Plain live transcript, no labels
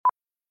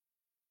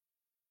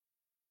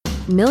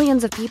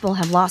Millions of people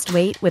have lost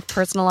weight with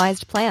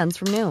personalized plans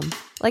from Noom.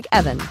 Like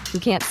Evan, who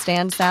can't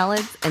stand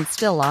salads and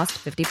still lost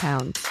 50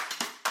 pounds.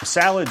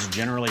 Salads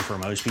generally for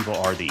most people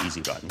are the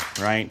easy button,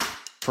 right?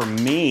 For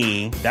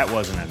me, that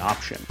wasn't an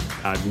option.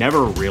 I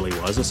never really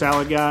was a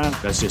salad guy.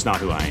 That's just not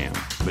who I am.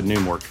 But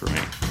Noom worked for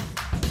me.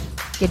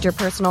 Get your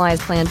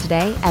personalized plan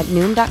today at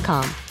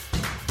Noom.com.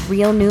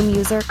 Real Noom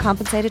user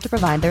compensated to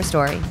provide their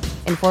story.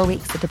 In 4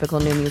 weeks, the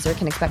typical Noom user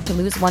can expect to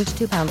lose 1 to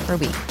 2 pounds per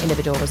week.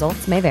 Individual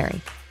results may vary.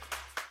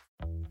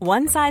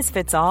 One size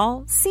fits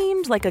all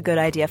seemed like a good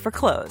idea for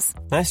clothes.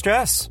 Nice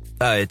dress.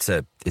 It's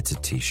a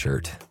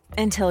t-shirt.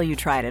 Until you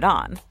tried it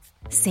on.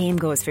 Same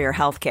goes for your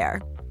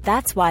healthcare.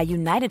 That's why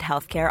United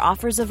Healthcare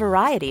offers a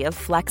variety of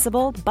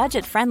flexible,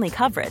 budget-friendly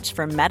coverage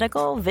for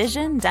medical,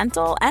 vision,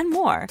 dental, and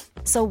more.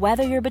 So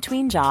whether you're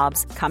between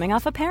jobs, coming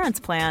off a parent's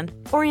plan,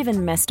 or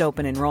even missed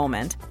open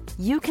enrollment,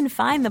 you can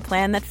find the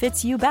plan that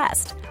fits you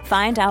best.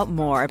 Find out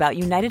more about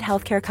United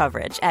Healthcare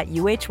coverage at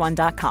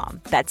uh1.com.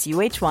 That's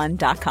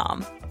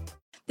uh1.com.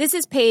 This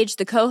is Paige,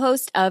 the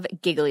co-host of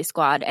Giggly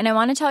Squad, and I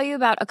want to tell you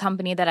about a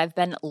company that I've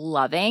been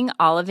loving,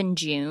 Olive &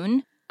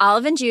 June.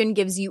 Olive & June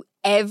gives you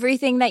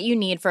everything that you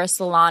need for a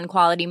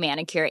salon-quality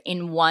manicure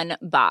in one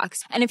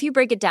box. And if you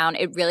break it down,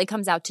 it really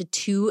comes out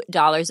to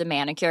 $2 a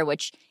manicure,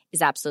 which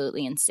is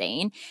absolutely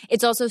insane.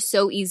 It's also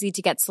so easy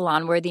to get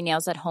salon-worthy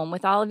nails at home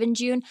with Olive &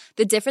 June.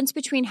 The difference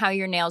between how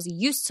your nails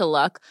used to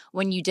look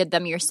when you did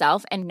them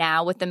yourself and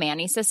now with the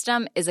Mani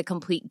system is a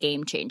complete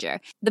game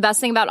changer. The best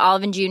thing about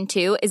Olive & June,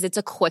 too, is it's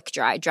a quick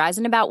dry. Dries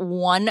in about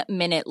 1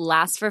 minute,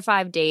 lasts for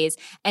 5 days,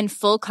 and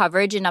full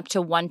coverage in up to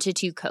 1 to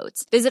 2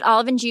 coats. Visit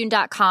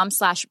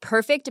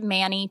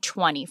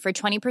oliveandjune.com/perfectmani20 for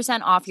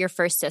 20% off your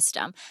first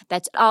system.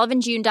 That's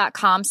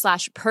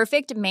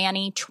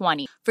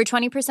oliveandjune.com/perfectmani20 for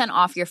 20%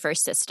 off your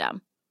first system.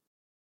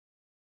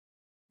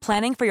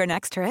 Planning for your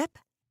next trip?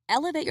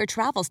 Elevate your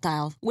travel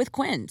style with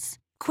Quince.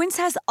 Quince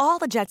has all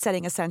the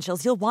jet-setting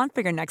essentials you'll want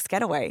for your next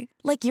getaway,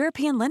 like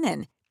European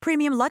linen,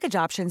 premium luggage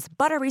options,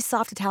 buttery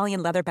soft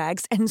Italian leather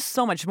bags, and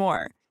so much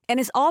more.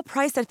 And is all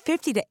priced at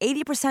 50 to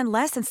 80%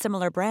 less than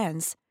similar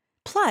brands.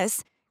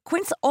 Plus,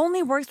 Quince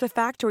only works with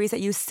factories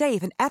that use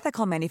safe and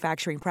ethical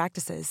manufacturing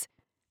practices.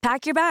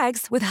 Pack your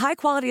bags with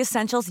high-quality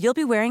essentials you'll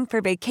be wearing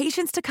for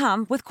vacations to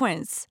come with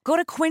Quince. Go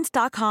to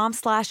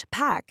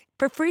quince.com/pack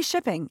for free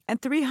shipping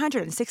and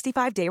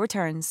 365-day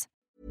returns.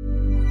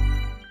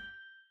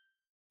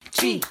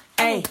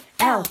 GALDEM.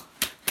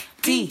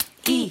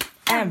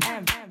 GALDEM.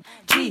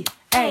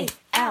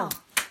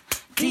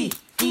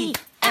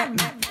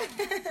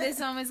 This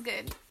song is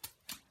good.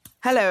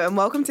 Hello and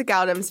welcome to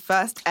Galdem's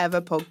first ever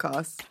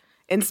podcast.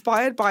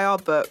 Inspired by our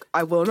book,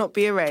 I Will Not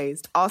Be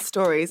Erased, our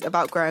stories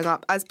about growing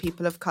up as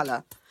people of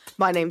colour.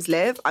 My name's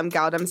Liv, I'm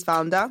Galdem's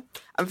founder,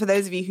 and for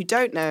those of you who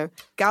don't know,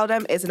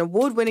 Galdem is an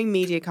award-winning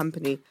media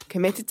company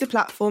committed to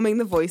platforming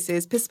the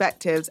voices,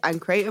 perspectives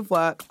and creative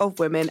work of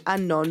women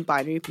and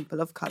non-binary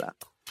people of colour.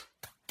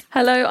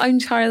 Hello, I'm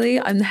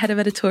Charlie. I'm the head of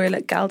editorial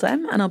at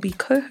Galdem and I'll be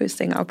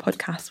co-hosting our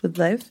podcast with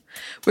Liv.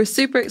 We're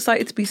super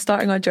excited to be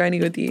starting our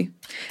journey with you.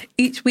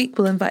 Each week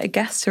we'll invite a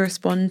guest to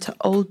respond to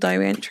old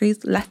diary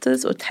entries,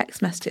 letters or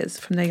text messages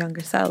from their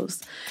younger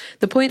selves.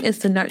 The point is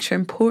to nurture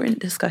important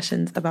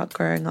discussions about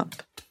growing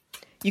up.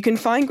 You can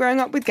find Growing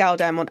Up with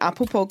Galdem on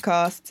Apple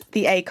Podcasts,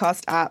 the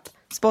Acast app,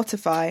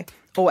 Spotify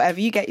or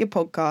wherever you get your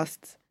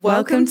podcasts.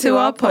 Welcome to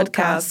our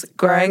podcast,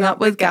 Growing Up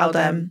with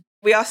Galdem.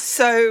 We are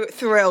so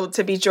thrilled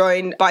to be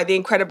joined by the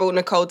incredible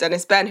Nicole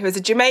Dennis-Benn, who is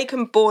a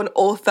Jamaican-born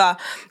author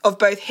of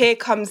both Here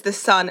Comes the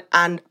Sun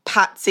and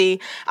Patsy,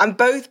 and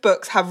both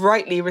books have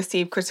rightly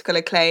received critical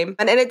acclaim.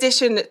 And in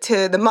addition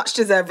to the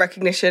much-deserved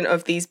recognition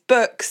of these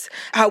books,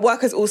 her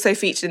work has also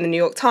featured in the New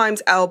York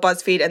Times, Elle,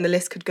 BuzzFeed, and the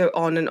list could go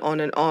on and on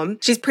and on.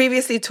 She's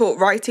previously taught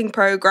writing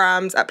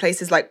programs at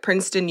places like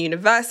Princeton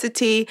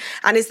University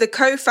and is the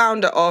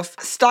co-founder of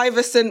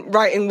Stuyvesant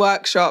Writing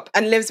Workshop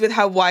and lives with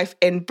her wife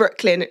in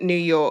Brooklyn, New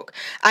York.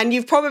 And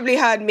you've probably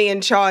heard me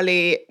and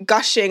Charlie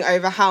gushing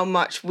over how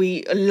much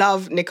we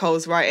love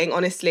Nicole's writing,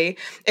 honestly.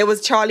 It was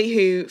Charlie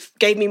who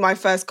gave me my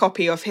first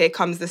copy of Here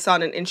Comes the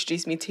Sun and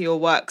introduced me to your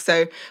work.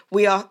 So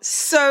we are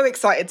so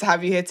excited to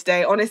have you here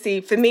today. Honestly,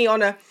 for me,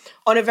 on a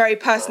very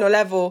personal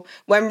level,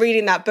 when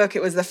reading that book,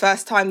 it was the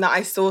first time that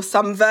I saw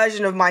some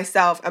version of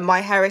myself and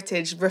my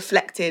heritage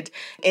reflected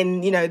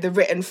in, the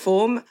written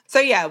form. So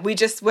yeah, we're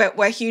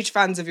huge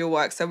fans of your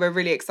work. So we're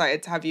really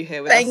excited to have you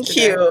here with us today. Thank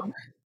you.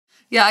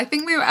 Yeah, I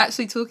think we were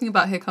actually talking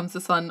about Here Comes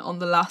the Sun on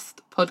the last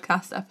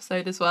podcast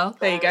episode as well.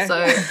 There you go.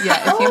 So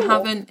yeah,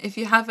 if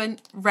you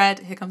haven't read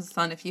Here Comes the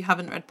Sun, if you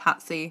haven't read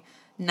Patsy,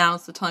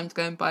 now's the time to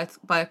go and buy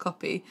a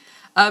copy.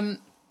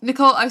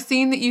 Nicole, I've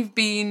seen that you've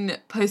been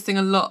posting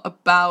a lot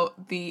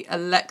about the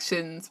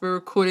elections. We're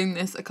recording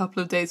this a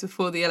couple of days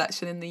before the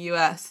election in the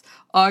US.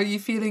 Are you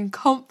feeling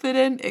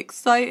confident,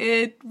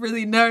 excited,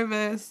 really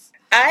nervous?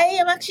 I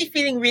am actually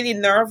feeling really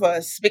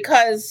nervous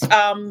because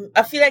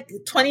I feel like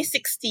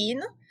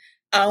 2016,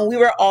 we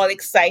were all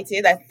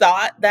excited. I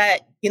thought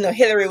that,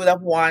 Hillary would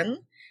have won.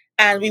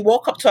 And we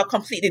woke up to a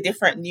completely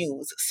different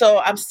news. So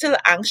I'm still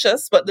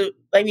anxious, but the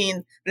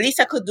least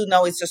I could do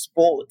now is just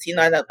vote.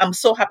 And I'm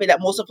so happy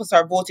that most of us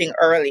are voting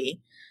early.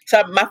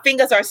 So my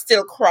fingers are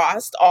still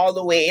crossed all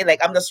the way. Like,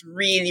 I'm just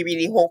really,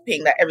 really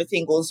hoping that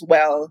everything goes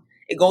well.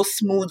 It goes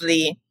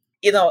smoothly.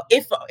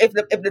 If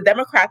the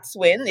Democrats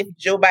win, if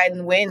Joe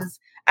Biden wins,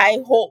 I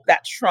hope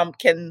that Trump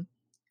can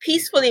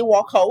peacefully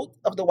walk out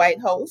of the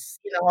White House,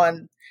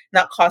 and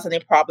not cause any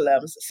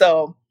problems.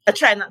 So I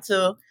try not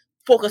to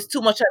focus too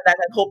much on that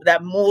and hope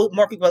that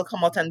more people will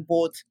come out and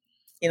vote,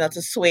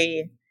 to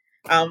sway,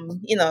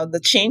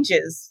 the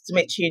changes, to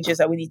make changes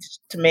that we need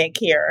to make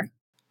here.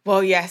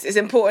 Well, yes, it's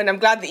important. I'm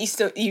glad that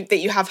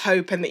you have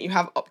hope and that you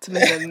have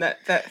optimism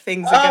that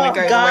things are going to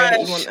go the way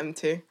that you want them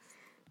to.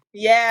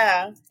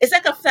 Yeah, it's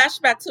like a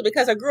flashback too,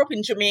 because I grew up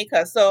in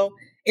Jamaica. So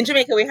in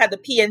Jamaica, we had the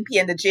PNP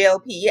and the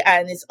JLP,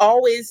 and it's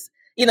always,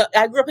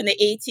 I grew up in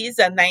the 80s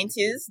and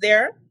 90s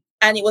there,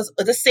 and it was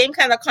the same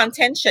kind of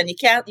contention. You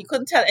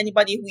couldn't tell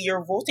anybody who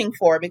you're voting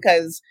for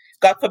because,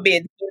 God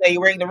forbid,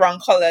 you're wearing the wrong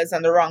colors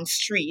on the wrong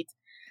street.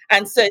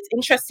 And so it's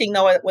interesting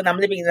now when I'm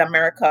living in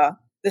America,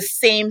 the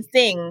same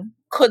thing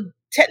could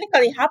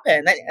technically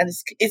happen, and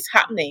it's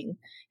happening.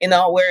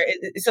 Where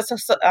it's just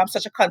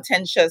such a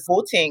contentious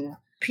voting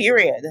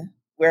period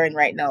we're in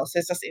right now. So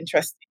it's just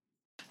interesting.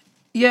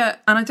 Yeah,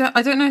 and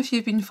I don't know if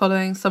you've been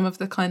following some of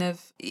the kind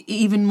of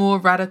even more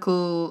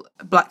radical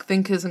Black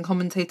thinkers and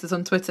commentators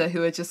on Twitter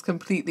who are just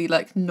completely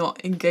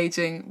not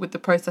engaging with the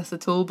process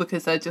at all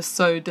because they're just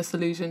so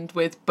disillusioned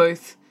with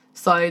both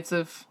sides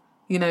of,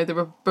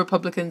 the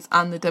Republicans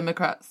and the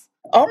Democrats.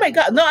 Oh my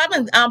God. No, I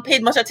haven't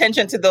paid much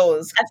attention to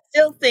those. I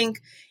still think,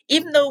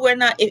 even though we're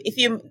not, if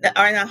you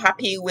are not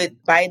happy with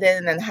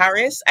Biden and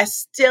Harris, I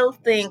still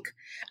think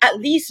at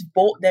least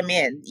vote them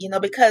in,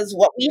 because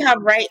what we have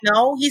right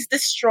now, he's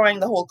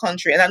destroying the whole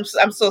country. And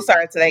I'm so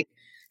sorry to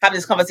have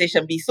this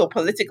conversation be so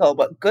political,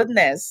 but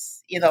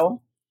goodness, I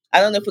don't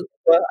know if we could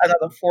go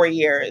another 4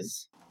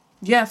 years.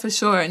 Yeah, for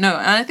sure. No,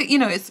 and I think,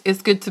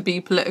 it's good to be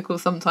political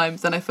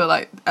sometimes. And I feel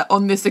like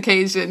on this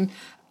occasion,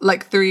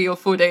 3 or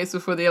 4 days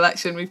before the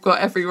election, we've got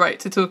every right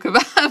to talk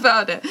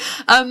about it.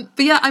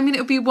 But yeah, it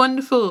would be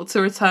wonderful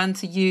to return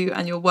to you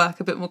and your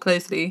work a bit more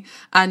closely.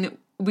 And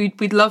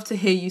we'd love to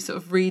hear you sort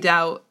of read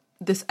out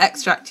this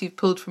extract you've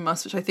pulled from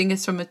us, which I think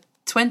is from a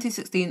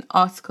 2016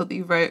 article that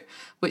you wrote,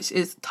 which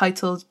is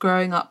titled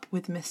Growing Up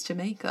with Miss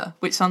Jamaica,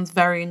 which sounds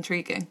very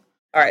intriguing.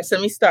 All right, so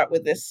let me start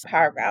with this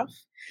paragraph.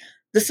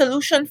 The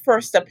solution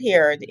first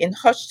appeared in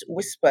hushed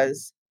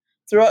whispers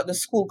throughout the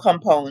school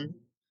compound.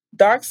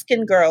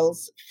 Dark-skinned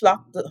girls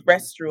flocked the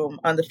restroom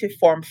on the fifth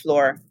form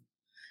floor.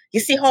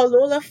 You see how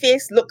Lola's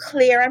face look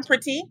clear and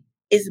pretty?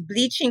 Is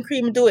bleaching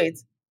cream do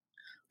it?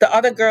 The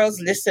other girls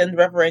listened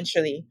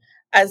reverentially,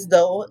 as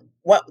though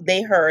what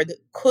they heard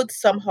could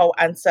somehow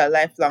answer a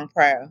lifelong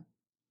prayer.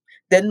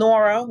 Then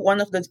Nora, one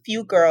of the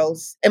few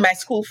girls in my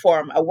school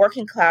form, a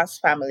working-class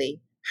family,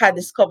 had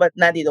discovered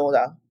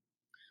Nadidola.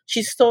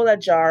 She stole a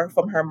jar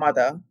from her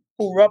mother,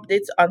 who rubbed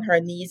it on her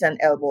knees and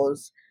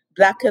elbows,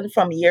 blackened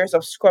from years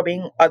of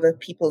scrubbing other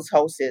people's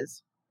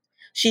houses.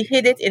 She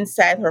hid it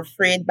inside her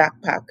frayed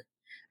backpack,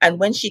 and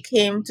when she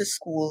came to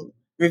school,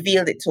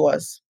 revealed it to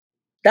us.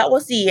 That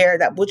was the year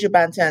that Buju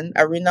Banton,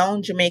 a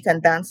renowned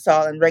Jamaican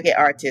dancehall and reggae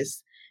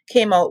artist,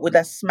 came out with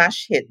a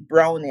smash hit,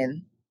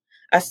 Browning,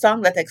 a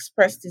song that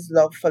expressed his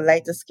love for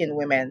lighter-skinned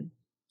women.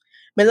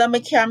 Me love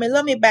me car, me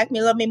love me back,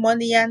 me love me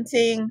money and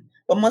thing,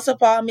 but most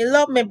of all, me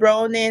love me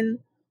Browning.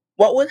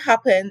 What would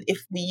happen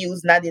if we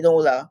used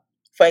Nadidola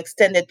for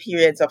extended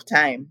periods of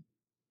time?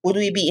 Would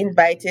we be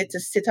invited to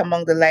sit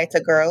among the lighter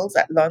girls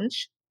at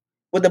lunch?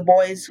 Would the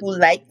boys who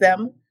like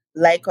them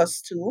like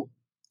us too?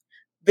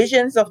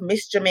 Visions of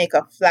Miss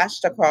Jamaica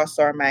flashed across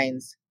our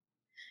minds.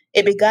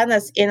 It began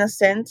as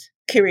innocent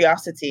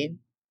curiosity,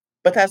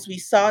 but as we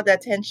saw the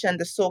attention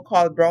the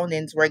so-called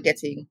Brownings were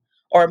getting,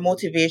 our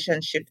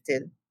motivation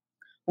shifted.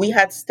 We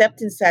had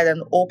stepped inside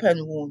an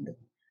open wound,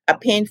 a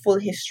painful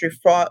history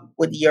fraught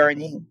with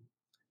yearning,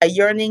 a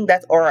yearning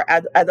that our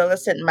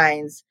adolescent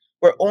minds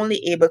were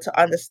only able to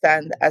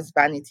understand as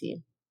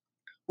vanity.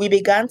 We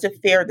began to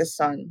fear the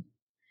sun.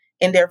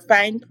 In their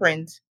fine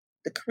print,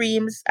 the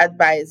creams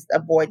advised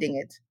avoiding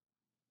it.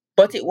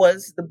 But it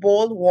was the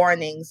bold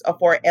warnings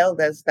of our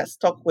elders that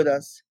stuck with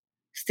us.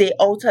 Stay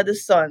out of the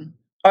sun,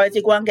 or it's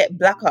going to get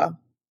blacker.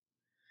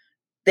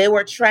 They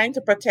were trying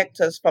to protect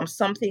us from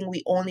something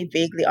we only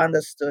vaguely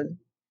understood.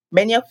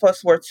 Many of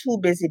us were too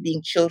busy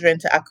being children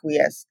to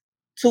acquiesce,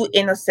 too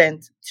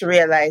innocent to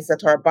realize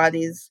that our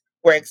bodies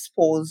were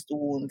exposed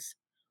wounds,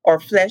 our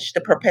flesh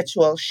the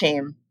perpetual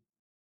shame.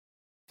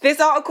 This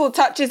article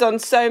touches on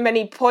so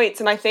many points,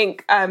 and I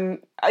think,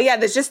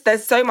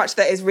 there's so much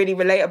that is really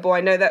relatable.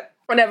 I know that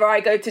whenever I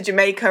go to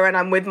Jamaica and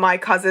I'm with my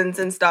cousins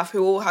and stuff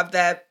who all have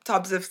their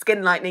tubs of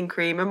skin lightening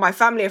cream, and my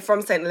family are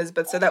from St.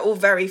 Elizabeth, so they're all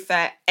very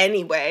fair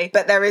anyway.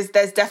 But there's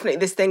definitely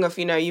this thing of,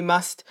 you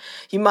must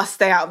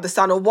stay out of the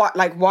sun, or what?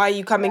 Like, why are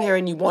you coming here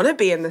and you want to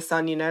be in the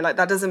sun? Like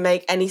that doesn't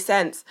make any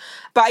sense.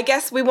 But I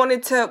guess we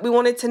wanted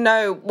to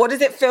know, what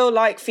does it feel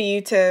like for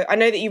you to? I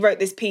know that you wrote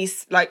this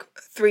piece like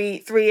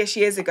three-ish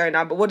years ago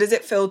now, but what does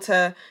it feel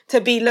to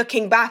be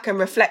looking back and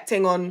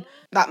reflecting on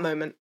that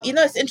moment?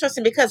 It's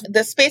interesting because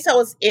the space I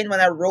was in when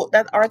I wrote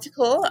that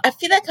article, I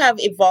feel like I've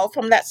evolved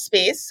from that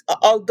space,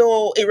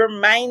 although it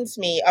reminds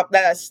me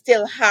that I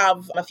still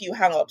have a few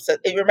hang-ups.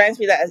 It reminds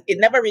me that it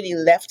never really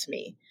left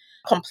me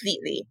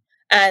completely.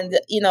 And,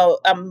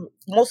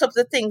 most of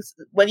the things,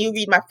 when you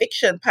read my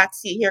fiction,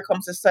 Patsy, Here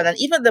Comes the Sun, and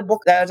even the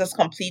book that I just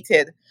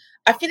completed,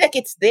 I feel like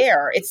it's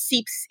there. It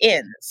seeps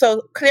in.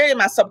 So clearly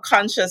my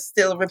subconscious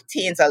still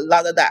retains a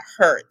lot of that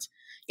hurt.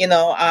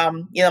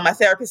 My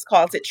therapist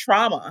calls it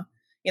trauma.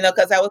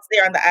 Because I was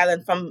there on the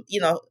island from,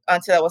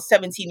 until I was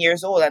 17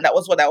 years old. And that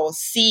was what I was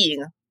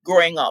seeing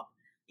growing up.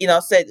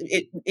 So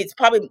it's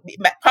probably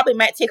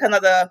might take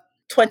another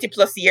 20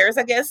 plus years,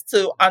 I guess,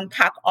 to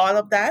unpack all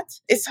of that.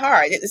 It's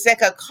hard. It's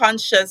like a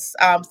conscious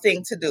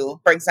thing to do.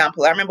 For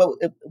example, I remember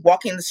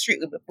walking the street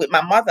with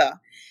my mother.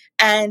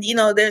 And,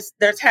 there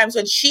are times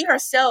when she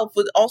herself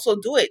would also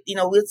do it.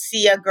 We'd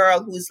see a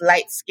girl who's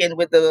light skinned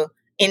with the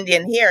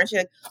Indian hair. And she's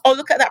like, oh,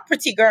 look at that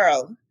pretty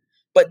girl.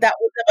 But that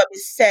would never be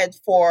said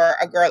for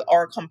a girl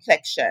or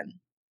complexion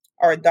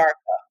or darker.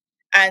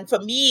 And for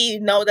me,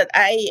 now that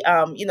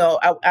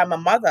I'm a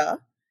mother,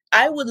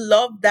 I would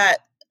love that,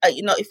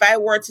 if I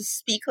were to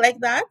speak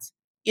like that,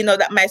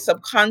 that my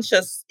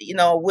subconscious,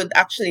 would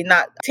actually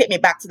not take me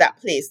back to that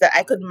place, that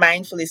I could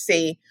mindfully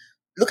say,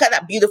 look at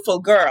that beautiful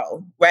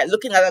girl, right?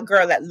 Looking at a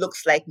girl that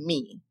looks like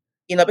me,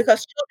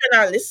 because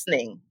children are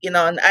listening,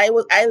 and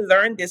I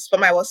learned this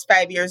from I was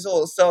 5 years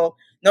old. So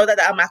now that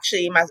I'm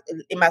actually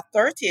in my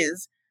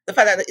 30s, the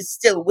fact that it's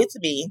still with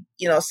me,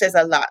 says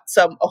a lot.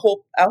 So I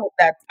hope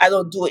that I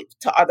don't do it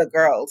to other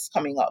girls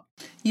coming up.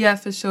 Yeah,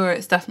 for sure.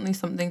 It's definitely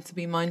something to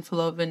be mindful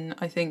of. And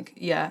I think,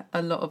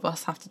 a lot of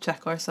us have to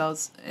check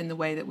ourselves in the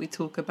way that we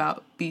talk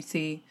about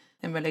beauty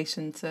in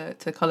relation to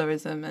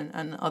colorism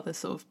and other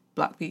sort of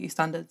Black beauty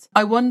standards.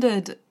 I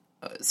wondered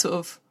sort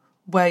of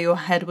where your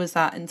head was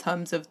at in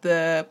terms of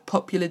the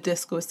popular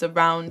discourse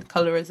around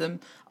colorism.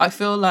 I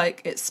feel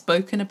like it's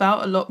spoken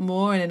about a lot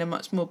more and in a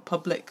much more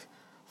public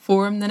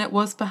forum than it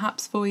was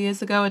perhaps 4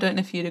 years ago. I don't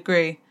know if you'd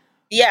agree.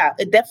 Yeah,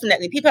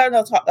 definitely. People are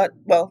not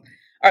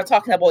are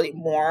talking about it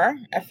more.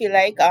 I feel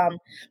like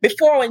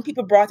before, when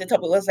people brought it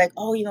up, it was like,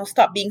 oh,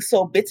 stop being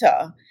so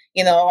bitter.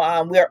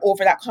 We're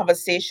over that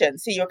conversation.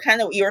 So you're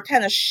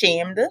kind of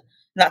shamed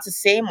not to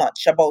say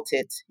much about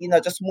it.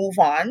 Just move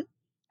on.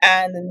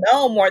 And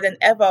now more than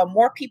ever,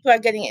 more people are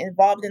getting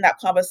involved in that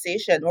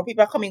conversation. More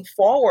people are coming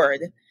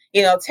forward,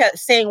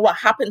 saying what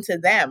happened to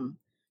them.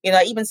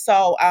 I even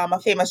saw a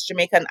famous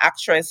Jamaican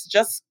actress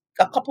just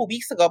a couple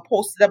weeks ago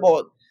posted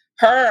about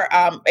her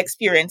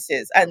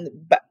experiences. And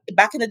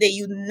back in the day,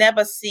 you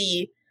never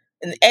see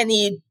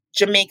any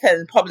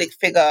Jamaican public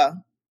figure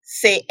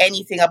say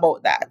anything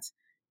about that.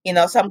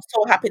 So I'm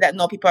so happy that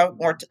now people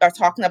are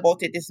talking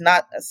about it. It's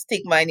not a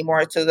stigma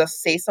anymore to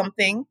just say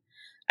something.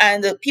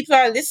 And people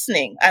are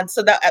listening. And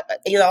so that,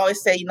 I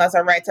always say, as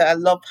a writer, I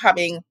love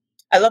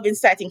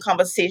inciting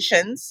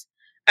conversations.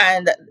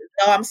 And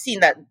now I'm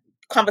seeing that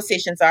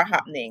conversations are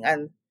happening,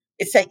 and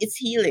it's like it's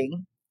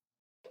healing.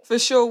 For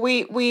sure.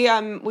 We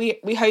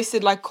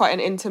hosted like quite an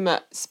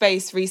intimate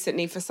space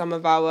recently for some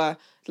of our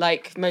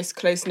like most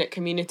close-knit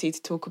community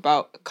to talk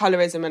about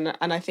colorism,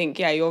 and I think,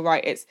 yeah, you're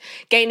right, it's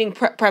gaining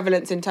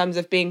prevalence in terms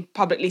of being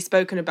publicly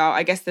spoken about.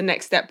 I guess the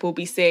next step will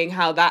be seeing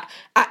how that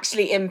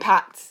actually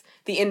impacts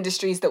the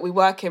industries that we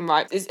work in,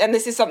 right? And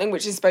this is something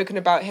which is spoken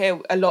about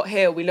a lot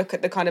here. We look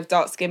at the kind of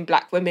dark-skinned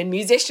Black women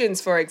musicians,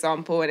 for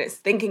example, and it's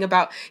thinking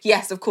about,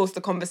 yes, of course, the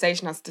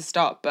conversation has to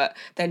start, but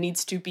there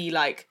needs to be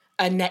like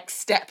a next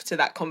step to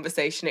that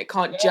conversation. It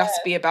can't just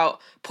be about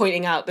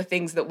pointing out the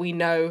things that we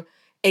know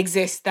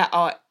exist that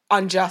are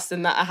unjust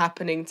and that are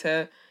happening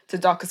to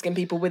darker skinned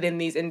people within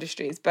these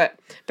industries. But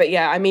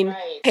yeah, I mean,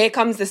 Here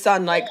Comes the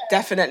Sun, like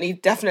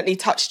definitely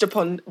touched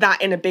upon that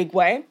in a big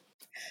way.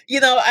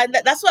 And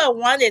that's what I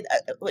wanted.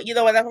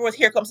 When I wrote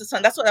Here Comes the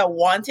Sun, that's what I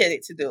wanted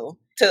it to do,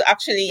 to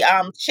actually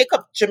shake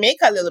up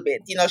Jamaica a little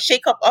bit,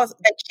 shake up us,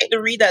 like shake the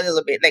reader a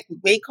little bit, like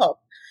wake up,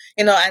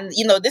 and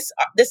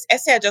this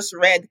essay I just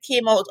read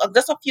came out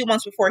just a few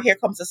months before Here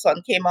Comes the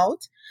Sun came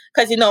out,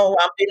 because in the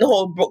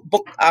whole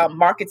book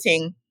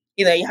marketing,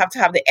 you have to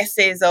have the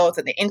essays out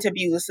and the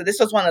interviews. So this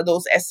was one of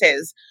those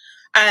essays.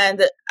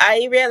 And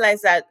I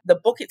realized that the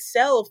book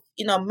itself,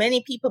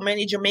 many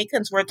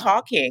Jamaicans were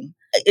talking.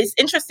 It's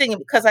interesting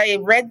because I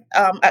read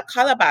at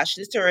Calabash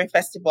Literary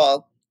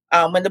Festival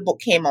when the book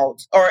came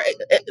out, or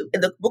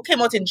the book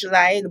came out in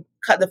July.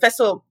 The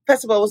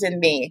festival was in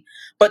May,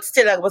 but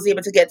still I was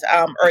able to get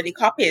early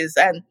copies.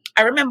 And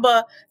I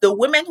remember the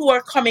women who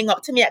were coming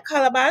up to me at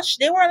Calabash,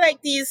 they were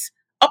like these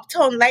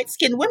uptown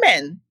light-skinned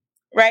women.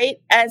 right?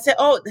 And say,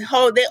 oh,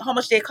 how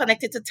much they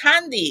connected to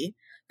Tandy,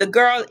 the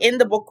girl in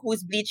the book who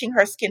is bleaching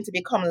her skin to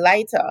become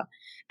lighter.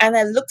 And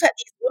I looked at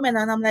these women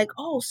and I'm like,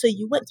 oh, so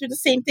you went through the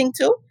same thing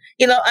too?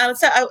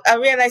 So I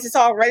realized it's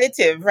all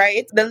relative,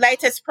 right? The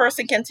lightest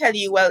person can tell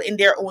you, well, in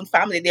their own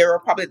family, they were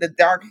probably the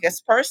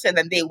darkest person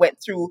and they went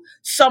through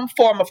some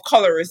form of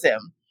colorism,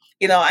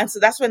 and so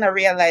that's when I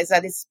realized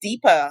that it's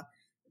deeper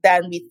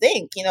than we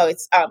think.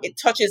 It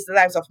touches the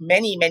lives of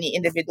many, many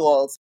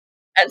individuals.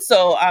 And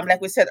so,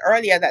 like we said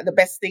earlier, that the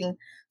best thing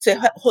to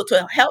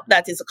help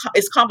that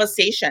is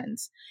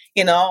conversations,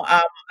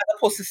 as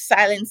opposed to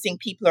silencing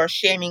people or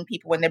shaming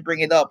people when they bring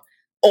it up.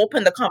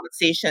 Open the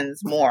conversations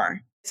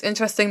more. It's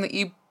interesting that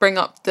you bring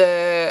up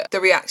the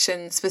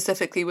reaction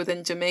specifically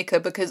within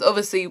Jamaica, because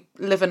obviously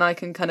Liv and I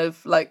can kind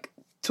of like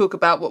talk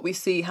about what we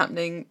see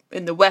happening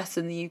in the West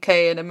and the UK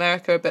and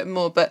America a bit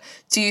more, but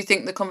do you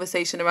think the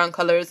conversation around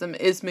colorism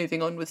is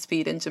moving on with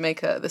speed in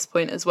Jamaica at this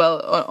point as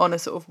well, on a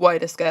sort of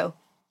wider scale?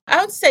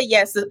 I would say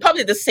yes,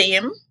 probably the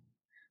same,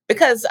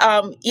 because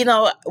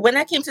when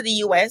I came to the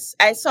US,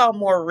 I saw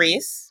more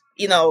race,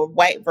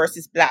 white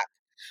versus black.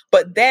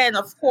 But then,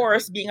 of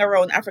course, being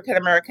around African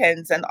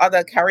Americans and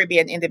other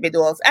Caribbean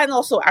individuals, and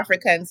also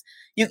Africans,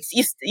 you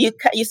see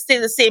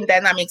the same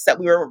dynamics that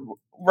we were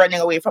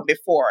running away from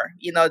before.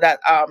 That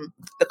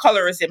the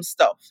colorism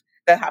stuff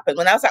that happened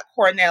when I was at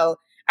Cornell.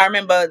 I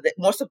remember that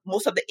most of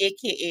the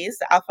AKAs,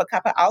 the Alpha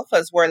Kappa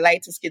Alphas, were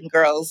lighter skinned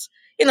girls,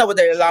 with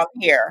their long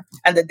hair,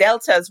 and the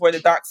Deltas were the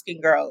dark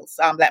skinned girls,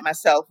 like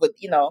myself, with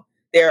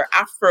their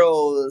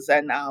afros,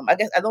 and I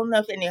don't know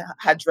if any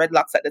had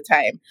dreadlocks at the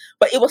time,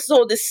 but it was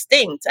so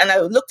distinct. And I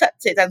looked at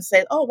it and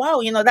said, "Oh wow,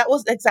 that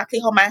was exactly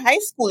how my high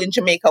school in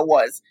Jamaica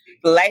was.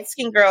 The light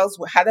skinned girls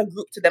had a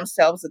group to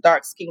themselves, the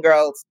dark skinned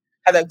girls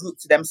had a group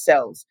to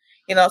themselves."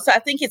 So I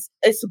think it's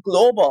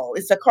global,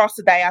 it's across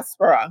the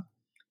diaspora.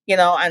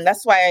 And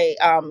that's why,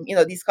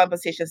 these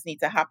conversations need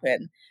to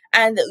happen.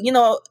 And,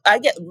 I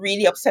get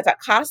really upset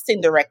at casting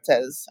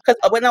directors because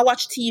when I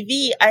watch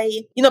TV,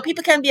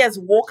 people can be as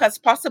woke as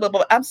possible,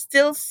 but I'm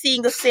still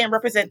seeing the same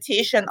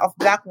representation of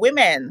Black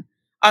women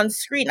on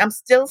screen. I'm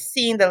still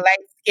seeing the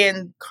light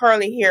skin,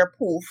 curly hair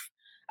poof,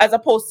 as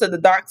opposed to the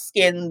dark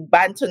skin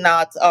bantu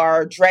knot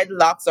or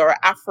dreadlocks or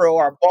afro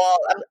or ball.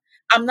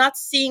 I'm not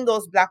seeing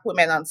those Black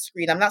women on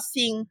screen. I'm not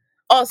seeing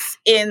us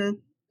in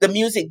the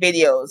music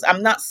videos.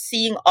 I'm not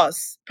seeing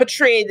us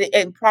portrayed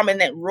in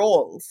prominent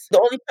roles.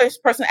 The only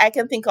person I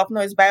can think of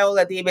now is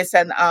Viola Davis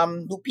and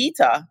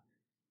Lupita,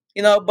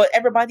 but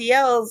everybody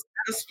else,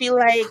 I just feel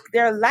like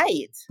they're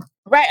light.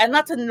 Right, and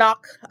not to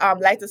knock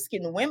lighter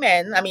skinned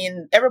women. I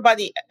mean, every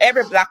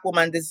Black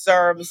woman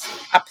deserves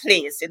a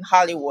place in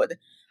Hollywood.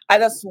 I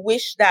just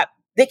wish that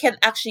they can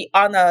actually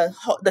honor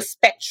the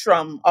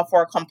spectrum of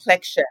our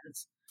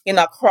complexions,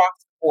 across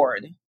the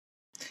board.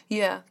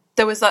 Yeah.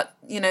 There was that,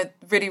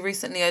 really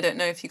recently, I don't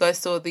know if you guys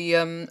saw the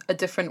A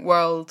Different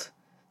World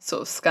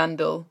sort of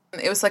scandal.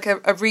 It was like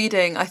a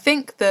reading. I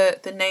think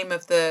the name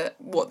of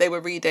what they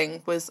were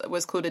reading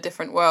was called A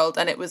Different World,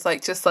 and it was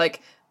like just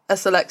like a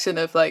selection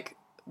of like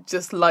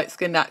just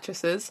light-skinned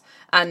actresses.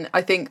 And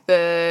I think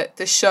the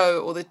show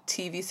or the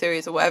TV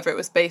series or whatever it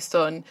was based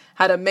on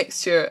had a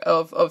mixture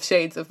of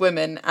shades of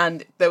women,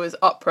 and there was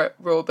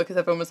uproar because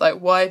everyone was like,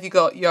 why have you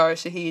got Yara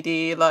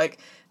Shahidi like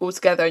all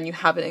together and you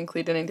haven't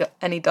included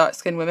any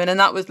dark-skinned women? And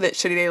that was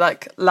literally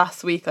like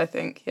last week, I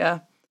think. Yeah.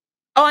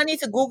 Oh, I need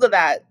to Google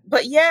that.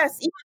 But yes,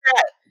 even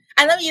that.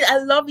 And I mean, I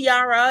love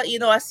Yara.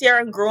 I see her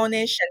in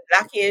Grownish and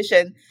Blackish,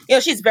 and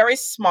she's very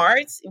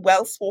smart,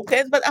 well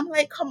spoken. But I'm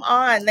like, come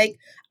on, like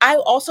I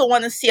also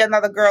want to see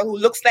another girl who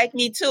looks like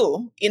me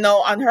too,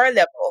 on her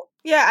level.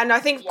 Yeah, and I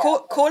think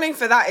calling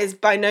for that is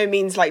by no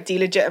means like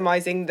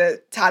delegitimizing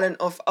the talent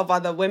of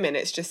other women.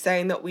 It's just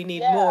saying that we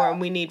need more and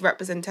we need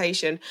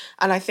representation.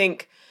 And I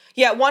think,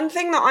 one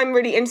thing that I'm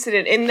really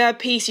interested in the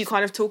piece, you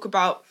kind of talk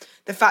about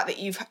the fact that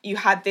you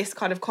had this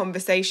kind of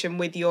conversation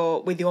with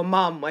your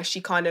mum where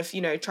she kind of,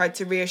 tried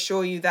to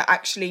reassure you that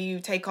actually you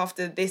take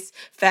after this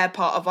fair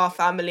part of our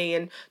family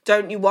and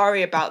don't you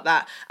worry about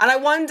that. And I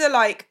wonder,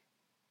 like,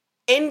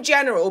 in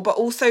general, but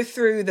also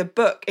through the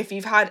book, if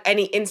you've had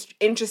any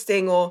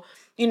interesting or,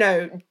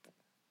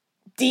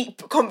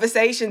 deep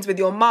conversations with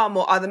your mum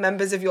or other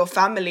members of your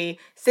family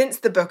since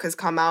the book has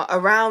come out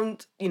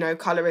around,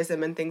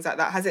 colorism and things like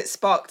that. Has it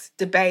sparked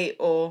debate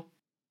or?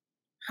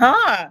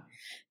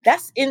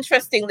 That's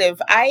interesting,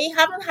 Liv. I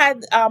haven't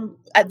had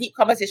a deep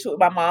conversation with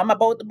my mom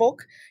about the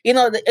book.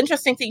 The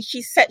interesting thing,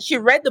 she said she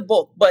read the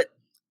book, but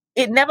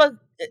it never,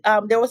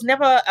 there was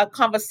never a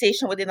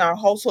conversation within our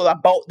household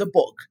about the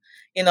book.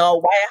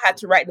 Why I had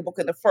to write the book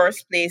in the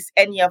first place,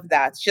 any of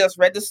that. She just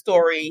read the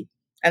story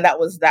and that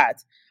was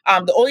that.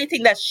 The only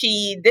thing that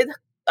she did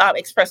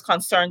express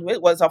concern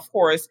with was, of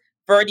course,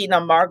 Verdine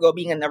and Margot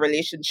being in a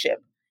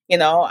relationship.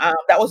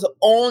 That was the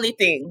only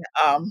thing,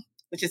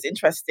 which is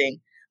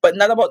interesting. But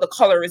not about the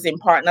colorism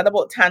part, not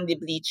about Tandy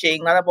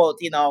bleaching, not about,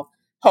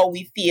 how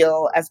we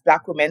feel as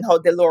Black women, how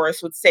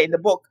Dolores would say in the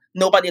book,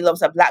 nobody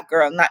loves a Black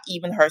girl, not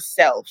even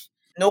herself.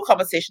 No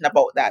conversation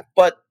about that.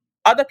 But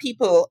Other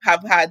people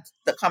have had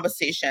the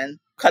conversation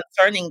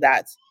concerning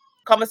that.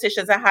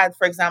 Conversations I had,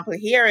 for example,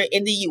 here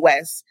in the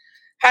US,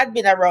 had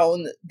been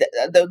around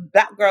the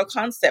black girl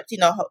concept,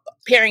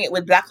 pairing it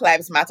with Black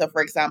Lives Matter,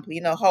 for example,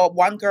 how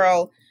one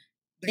girl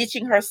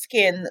bleaching her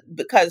skin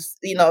because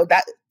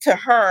that to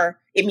her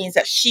it means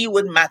that she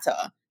would matter,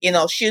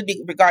 should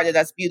be regarded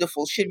as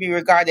beautiful, should be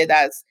regarded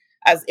as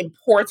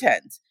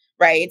important,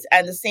 right?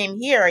 And the same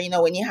here,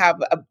 when you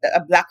have a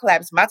Black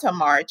Lives Matter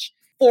march,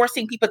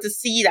 forcing people to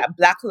see that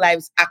Black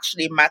lives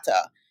actually matter,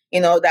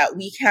 that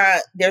we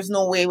can't, there's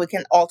no way we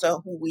can alter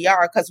who we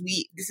are because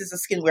this is the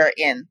skin we're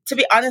in. To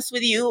be honest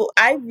with you,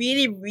 I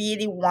really,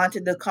 really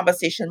wanted the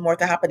conversation more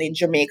to happen in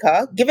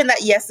Jamaica, given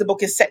that, yes, the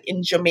book is set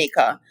in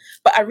Jamaica,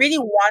 but I really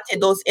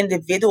wanted those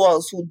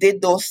individuals who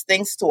did those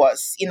things to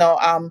us,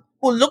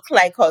 who looked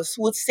like us,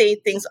 who would say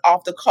things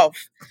off the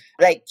cuff,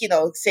 like,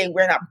 saying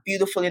we're not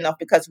beautiful enough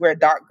because we're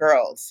dark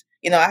girls.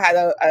 I had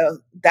a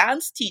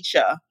dance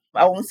teacher,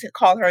 I won't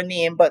call her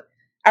name, but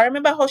I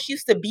remember how she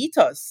used to beat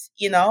us,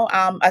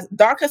 as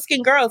darker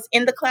skinned girls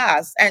in the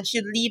class, and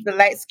she'd leave the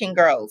light skinned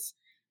girls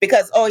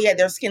because, oh yeah,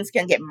 their skins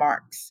can get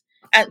marks.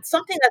 And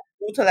something as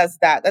brutal as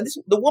that. And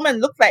the woman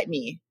looked like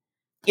me,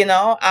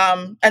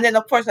 and then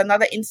of course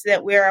another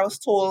incident where I was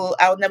told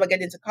I would never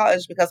get into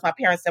college because my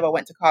parents never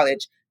went to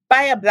college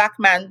by a Black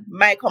man,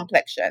 my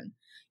complexion.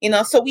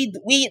 So we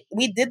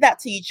did that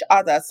to each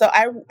other. So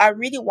I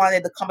really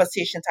wanted the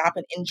conversation to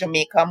happen in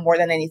Jamaica more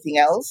than anything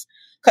else,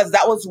 because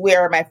that was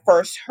where my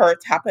first hurt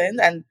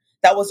happened. And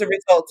that was a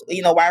result,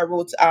 why I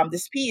wrote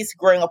this piece,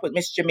 Growing Up with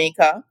Miss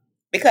Jamaica,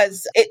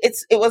 because it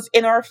was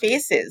in our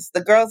faces.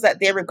 The girls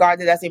that they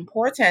regarded as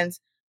important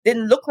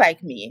didn't look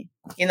like me.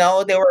 They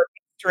were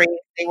straight,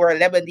 they were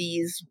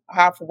Lebanese,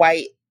 half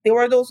white. They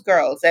were those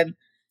girls. And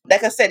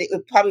like I said,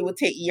 it probably would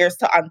take years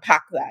to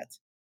unpack that.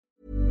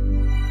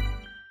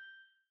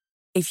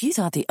 If you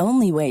thought the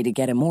only way to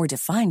get a more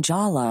defined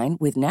jawline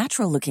with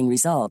natural-looking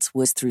results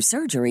was through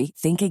surgery,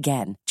 think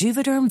again.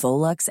 Juvederm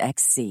Volux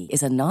XC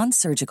is a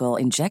non-surgical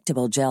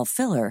injectable gel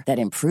filler that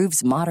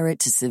improves moderate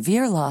to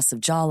severe loss of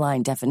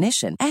jawline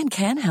definition and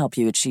can help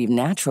you achieve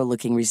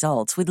natural-looking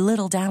results with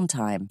little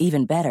downtime.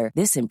 Even better,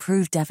 this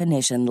improved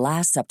definition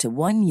lasts up to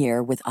 1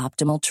 year with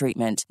optimal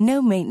treatment.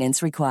 No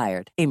maintenance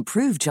required.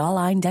 Improve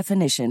jawline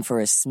definition for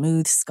a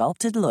smooth,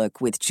 sculpted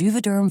look with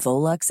Juvederm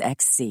Volux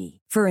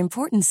XC. For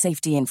important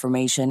safety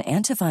information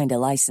and to find a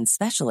licensed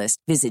specialist,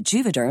 visit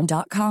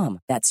Juvederm.com.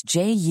 That's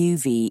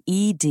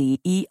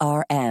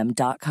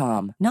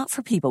JUVEDERM.com. Not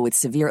for people with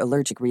severe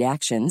allergic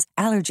reactions,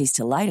 allergies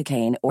to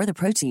lidocaine, or the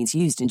proteins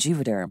used in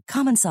Juvederm.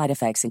 Common side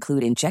effects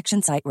include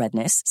injection site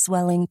redness,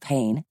 swelling,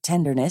 pain,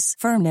 tenderness,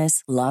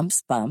 firmness,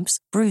 lumps, bumps,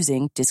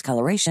 bruising,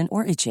 discoloration,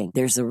 or itching.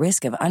 There's a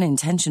risk of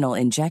unintentional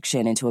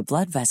injection into a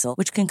blood vessel,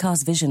 which can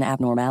cause vision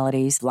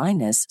abnormalities,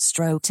 blindness,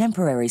 stroke,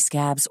 temporary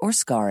scabs, or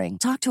scarring.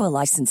 Talk to a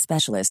licensed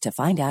specialist to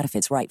find out if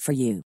it's right for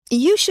you.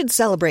 You should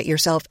celebrate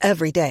yourself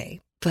every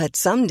day, but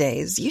some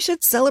days you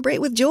should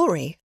celebrate with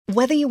jewelry.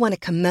 Whether you want to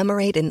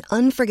commemorate an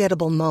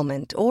unforgettable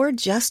moment or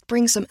just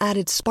bring some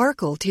added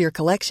sparkle to your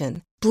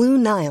collection, Blue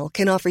Nile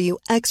can offer you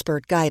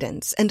expert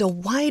guidance and a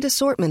wide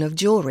assortment of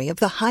jewelry of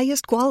the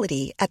highest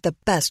quality at the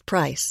best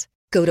price.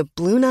 Go to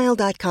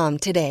BlueNile.com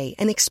today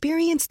and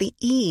experience the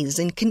ease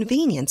and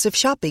convenience of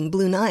shopping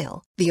Blue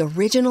Nile, the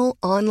original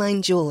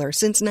online jeweler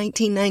since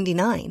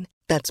 1999.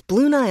 That's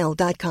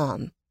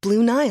BlueNile.com.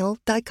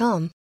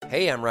 BlueNile.com.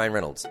 Hey, I'm Ryan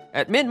Reynolds.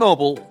 At Mint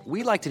Mobile,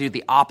 we like to do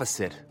the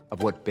opposite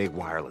of what Big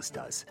Wireless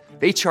does.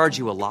 They charge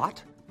you a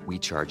lot, we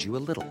charge you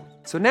a little.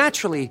 So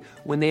naturally,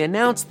 when they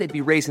announced they'd be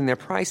raising their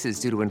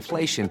prices due to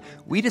inflation,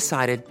 we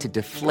decided to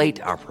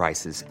deflate our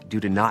prices due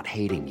to not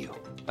hating you.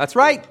 That's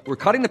right. We're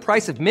cutting the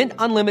price of Mint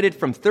Unlimited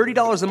from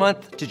 $30 a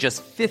month to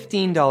just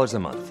 $15 a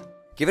month.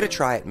 Give it a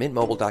try at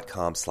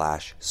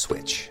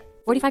mintmobile.com/switch.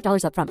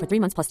 $45 up front for 3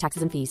 months plus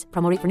taxes and fees.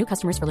 Promo rate for new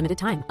customers for limited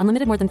time.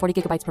 Unlimited more than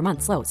 40 gigabytes per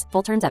month. Slows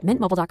full terms at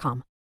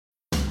mintmobile.com.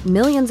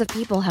 Millions of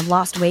people have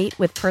lost weight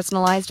with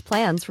personalized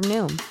plans from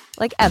Noom.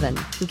 Like Evan,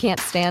 who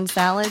can't stand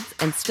salads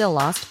and still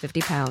lost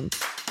 50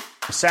 pounds.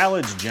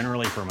 Salads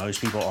generally for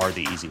most people are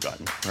the easy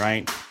button,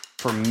 right?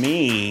 For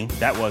me,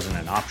 that wasn't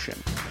an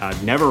option. I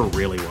never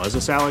really was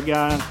a salad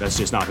guy. That's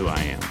just not who I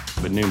am.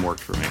 But Noom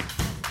worked for me.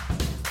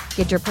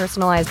 Get your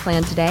personalized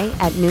plan today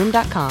at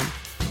Noom.com.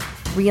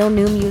 Real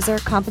Noom user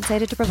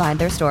compensated to provide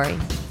their story.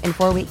 In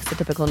 4 weeks, the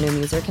typical Noom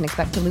user can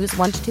expect to lose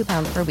 1 to 2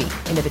 pounds per week.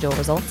 Individual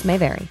results may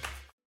vary.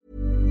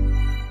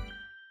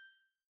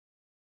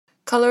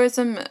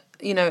 Colorism,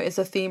 is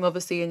a theme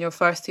obviously in your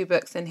first two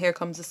books, in Here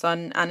Comes the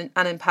Sun and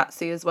in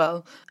Patsy as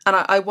well. And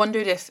I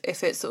wondered if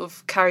it sort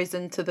of carries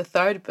into the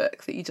third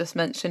book that you just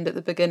mentioned at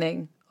the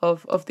beginning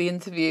of the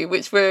interview,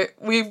 which we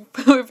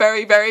were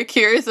very, very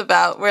curious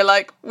about. We're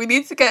like, we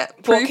need to get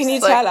proofs. What can you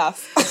tell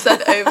us?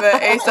 Sent over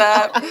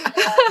ASAP.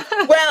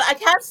 Well, I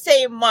can't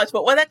say much,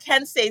 but what I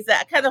can say is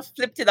that I kind of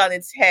flipped it on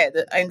its head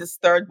in this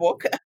third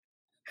book.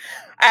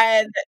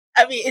 And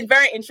I mean, in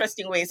very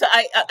interesting ways. So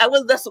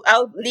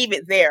I'll leave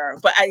it there,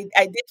 but I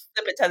did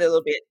flip it a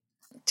little bit.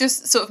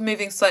 just sort of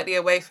moving slightly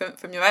away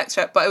from your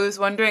extract, but I was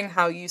wondering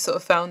how you sort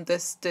of found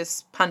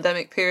this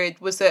pandemic period.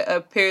 Was it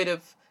a period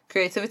of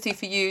creativity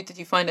for you? Did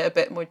you find it a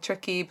bit more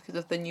tricky because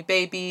of the new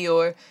baby?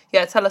 Or,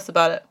 yeah, tell us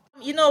about it.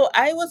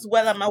 I was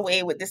well on my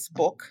way with this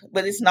book,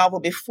 with this novel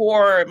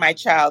before my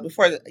child,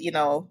 before,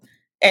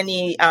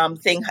 any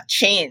thing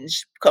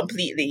changed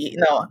completely,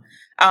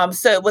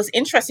 So it was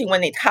interesting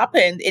when it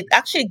happened. It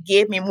actually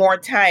gave me more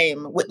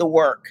time with the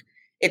work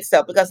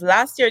itself, because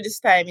last year this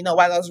time,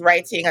 while I was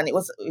writing, and it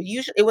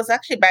was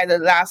actually by the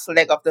last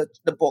leg of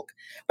the book,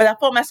 but I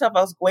found myself,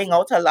 I was going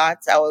out a lot.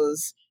 I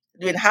was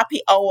doing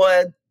happy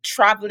hour,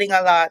 traveling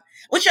a lot,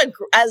 which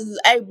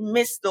I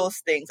miss those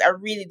things. I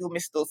really do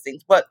miss those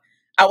things, but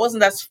I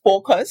wasn't as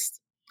focused.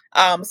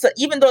 So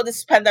even though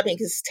this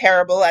pandemic is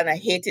terrible and I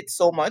hate it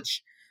so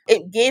much,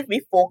 it gave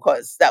me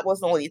focus. That was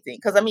the only thing.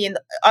 Because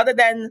other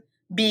than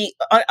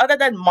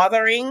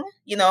mothering,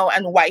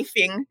 and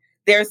wifing,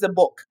 there's the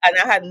book, and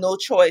I had no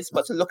choice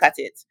but to look at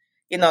it.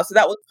 So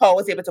that was how I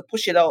was able to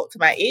push it out to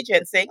my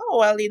agent, saying, "Oh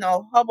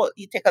well, how about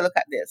you take a look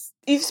at this?"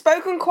 You've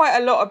spoken quite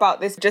a lot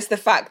about this, just the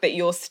fact that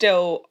you're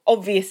still,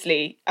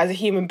 obviously, as a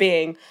human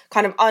being,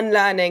 kind of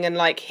unlearning and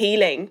like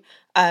healing,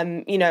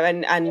 and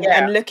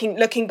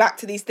looking back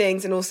to these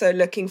things and also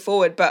looking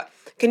forward. But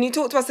can you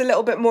talk to us a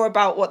little bit more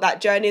about what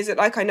that journey is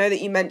like? I know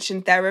that you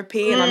mentioned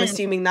therapy, and I'm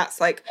assuming that's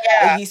like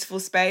a useful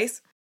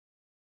space.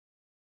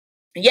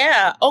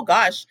 Yeah. Oh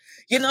gosh.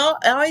 I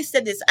always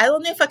said this. I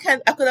don't know if I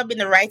could have been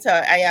the writer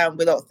I am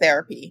without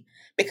therapy,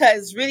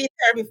 because really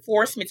therapy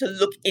forced me to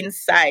look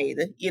inside.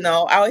 I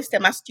always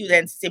tell my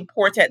students it's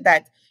important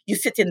that you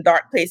sit in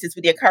dark places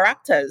with your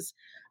characters.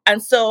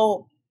 And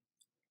so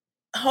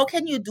how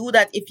can you do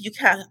that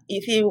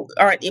if you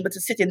aren't able to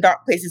sit in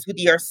dark places with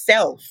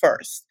yourself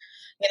first?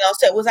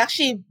 So it was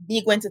actually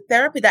me going to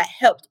therapy that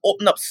helped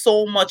open up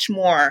so much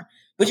more,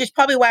 which is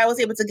probably why I was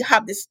able to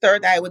have this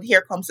third eye with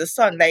Here Comes the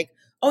Sun. Like,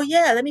 oh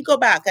yeah, let me go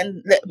back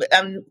and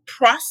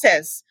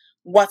process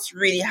what's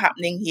really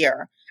happening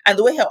here. And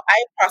the way how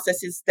I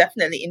process is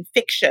definitely in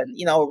fiction,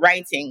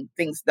 writing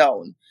things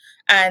down.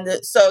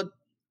 And so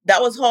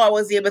that was how I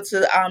was able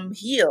to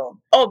heal.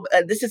 Oh,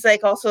 this is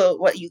like also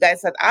what you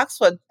guys had asked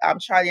for,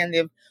 Charlie and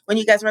Liv, when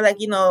you guys were like,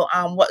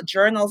 what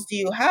journals do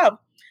you have?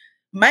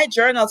 My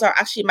journals are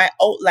actually my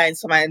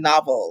outlines for my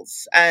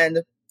novels.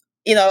 And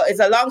it's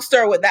a long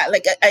story with that.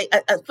 Like, I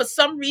for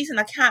some reason,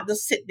 I can't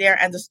just sit there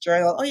and just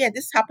journal. Oh yeah,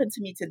 this happened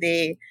to me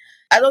today.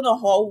 I don't know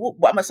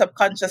what my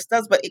subconscious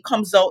does, but it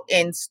comes out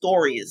in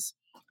stories.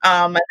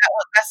 And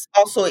that's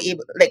also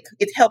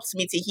it helps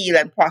me to heal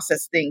and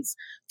process things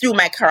through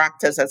my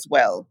characters as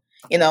well.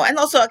 And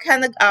also I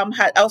kind of I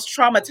was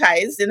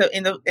traumatized in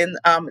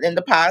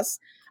the past.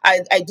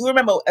 I do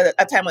remember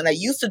a time when I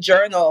used to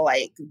journal,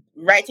 like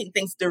writing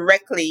things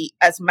directly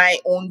as my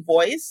own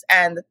voice,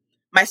 and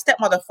my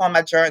stepmother found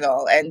my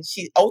journal and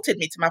she outed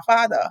me to my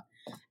father.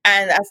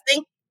 And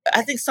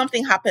I think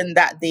something happened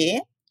that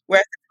day where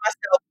I said to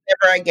myself,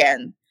 never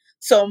again.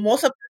 So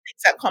most of the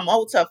things that come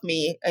out of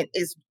me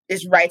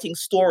is writing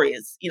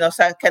stories,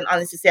 so I can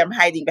honestly say I'm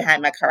hiding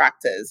behind my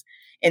characters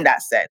in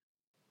that sense.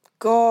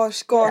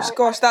 Gosh,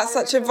 that's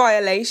such a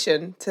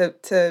violation to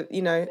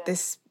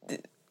this,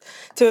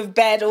 to have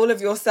bared all of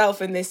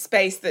yourself in this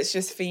space that's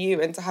just for you,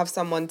 and to have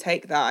someone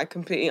take that. I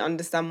completely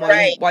understand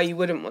why you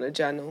wouldn't want to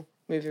journal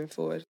moving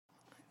forward.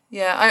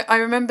 Yeah, I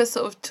remember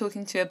sort of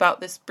talking to you about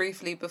this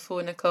briefly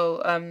before, Nicole,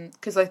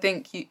 because I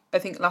think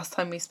last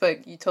time we spoke,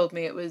 you told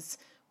me it was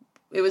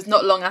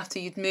not long after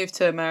you'd moved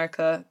to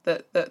America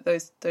that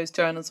those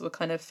journals were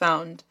kind of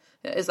found.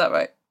 Is that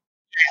right?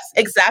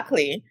 Yes,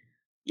 exactly.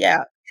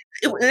 Yeah,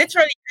 it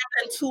literally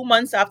happened 2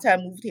 months after I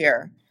moved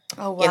here.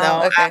 Oh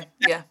wow! Okay,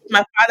 yeah.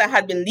 My father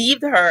had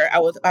believed her.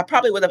 I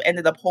probably would have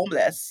ended up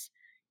homeless.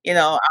 I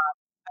don't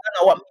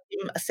know what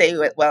made him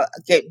say, well,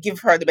 give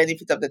her the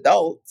benefit of the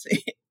doubt.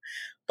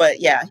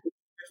 But yeah, he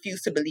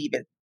refused to believe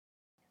it.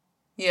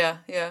 Yeah.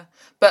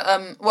 But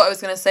what I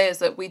was going to say is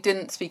that we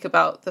didn't speak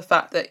about the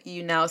fact that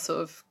you now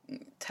sort of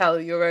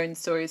tell your own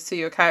stories to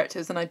your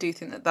characters, and I do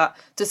think that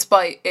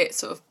despite it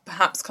sort of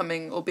perhaps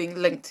coming or being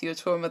linked to your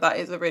trauma, that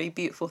is a really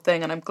beautiful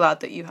thing, and I'm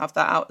glad that you have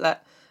that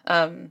outlet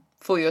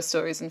for your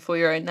stories and for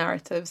your own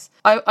narratives.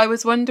 I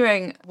was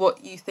wondering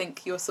what you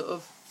think your sort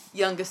of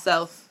younger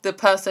self, the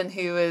person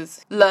who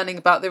is learning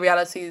about the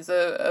realities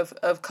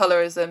of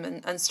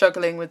colorism and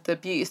struggling with the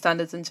beauty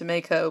standards in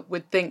Jamaica,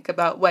 would think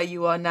about where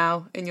you are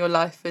now in your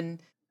life. And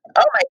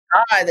oh my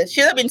God,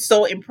 she'd have been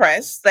so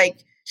impressed.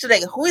 Like, she's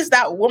like, who is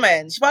that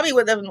woman? She probably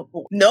wouldn't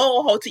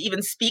know how to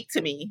even speak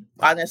to me,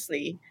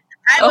 honestly.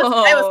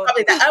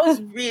 I was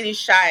really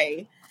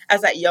shy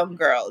as that young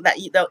girl, that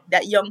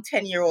young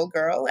 10-year-old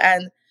girl.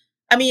 And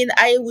I mean,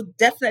 I would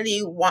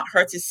definitely want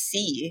her to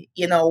see,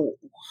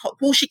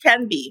 who she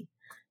can be,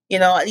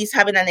 at least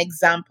having an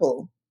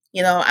example,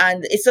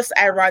 and it's just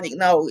ironic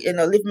now,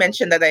 Liv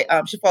mentioned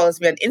that she follows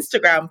me on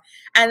Instagram,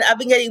 and I've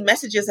been getting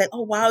messages like,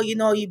 oh, wow, you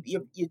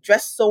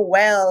dress so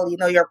well,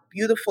 you're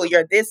beautiful,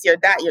 you're this, you're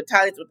that, you're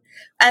talented.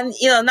 And,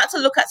 not to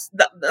look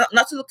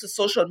to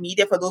social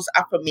media for those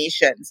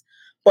affirmations,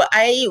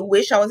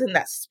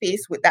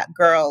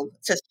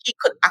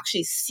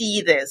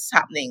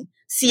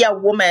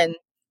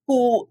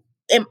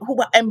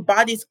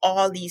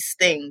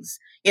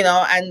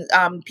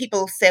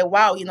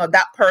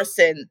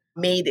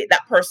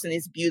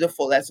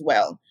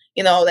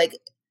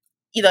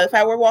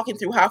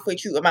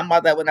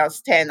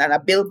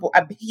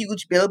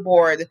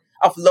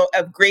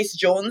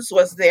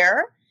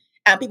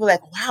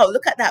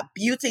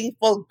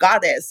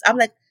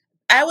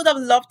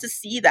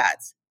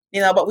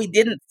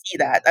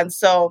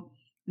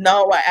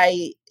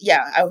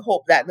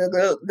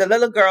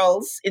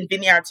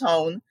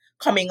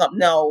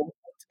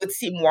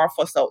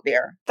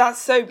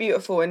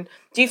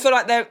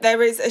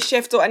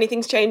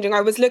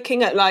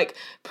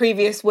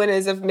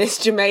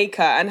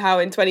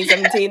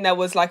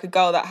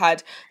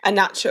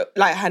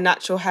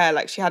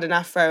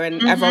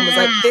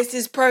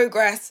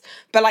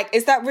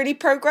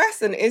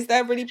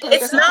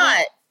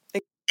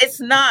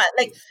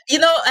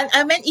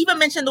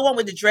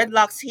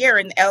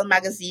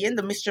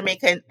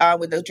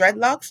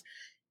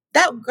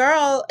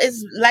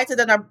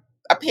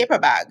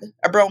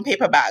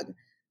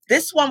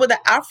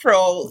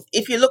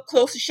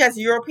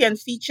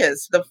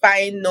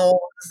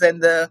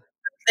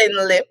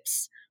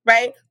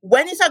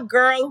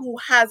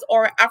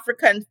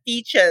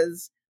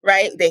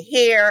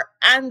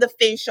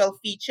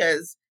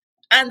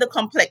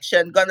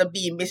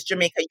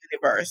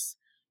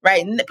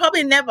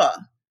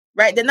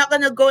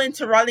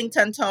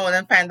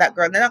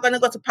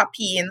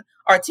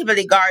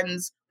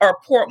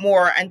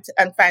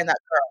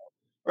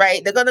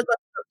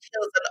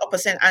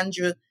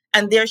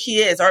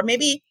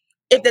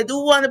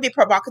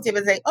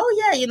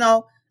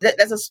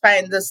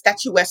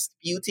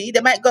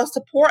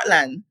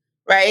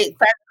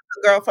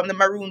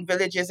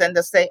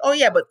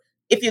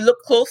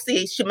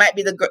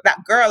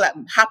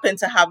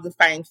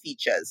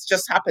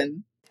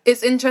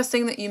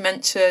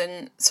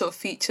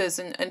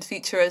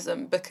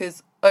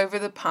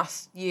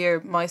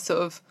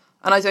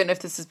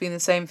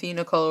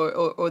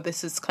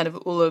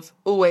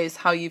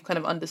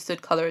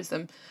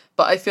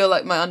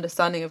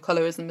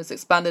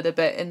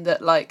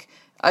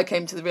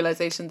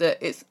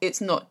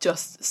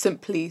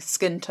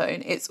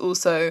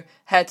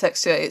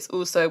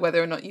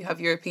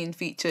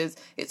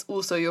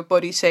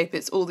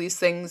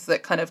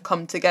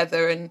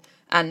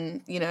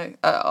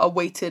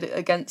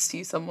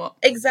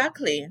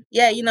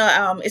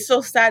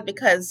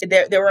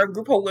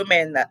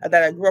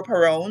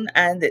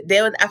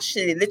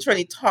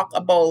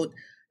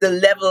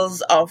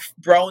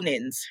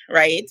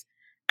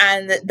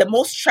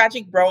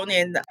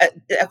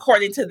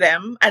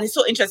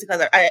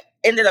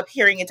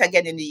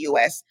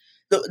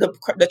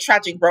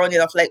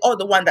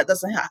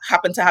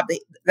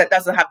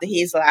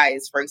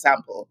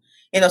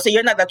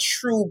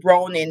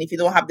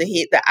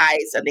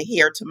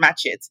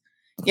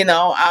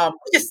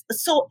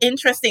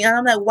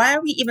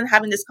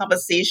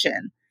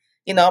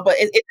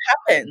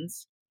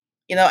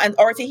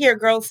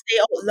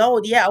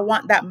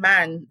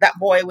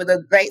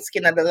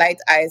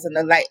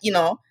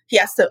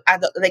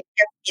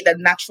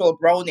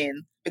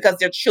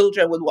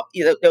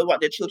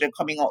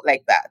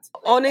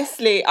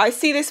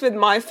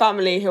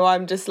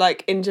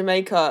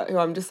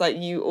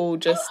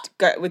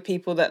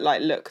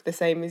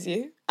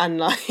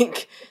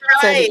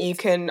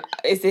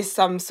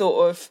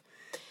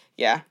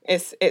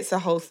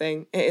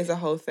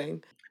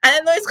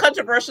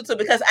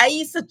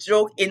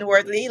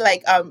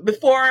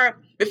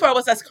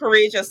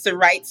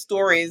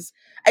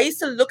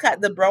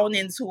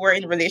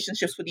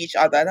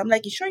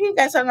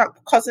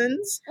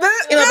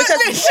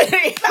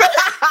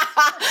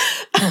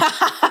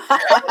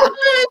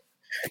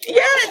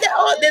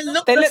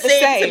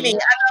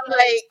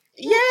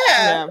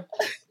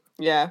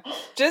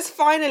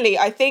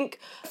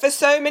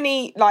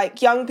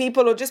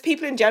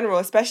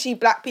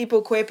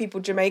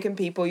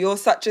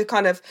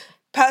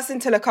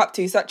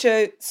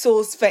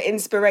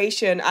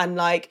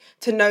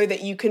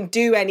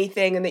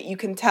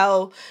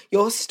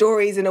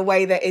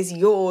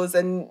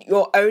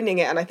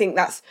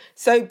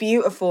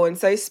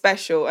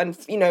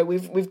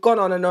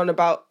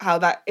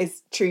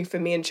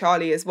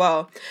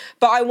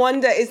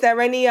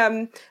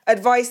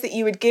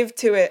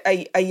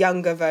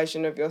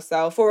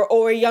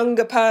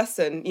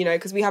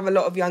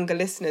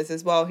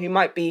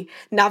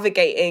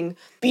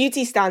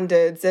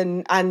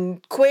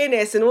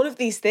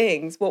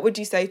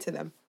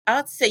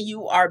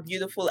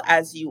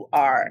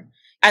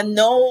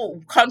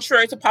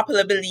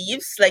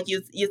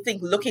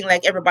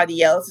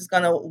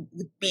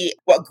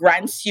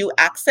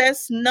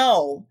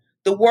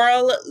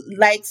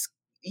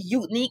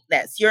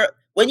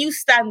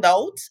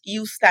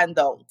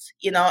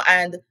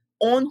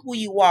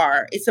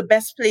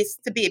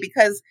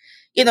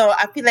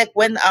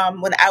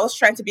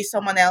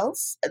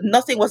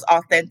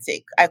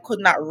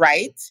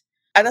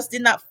 I just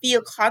did not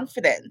feel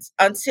confident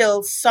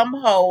until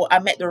somehow I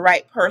met the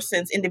right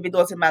persons,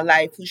 individuals in my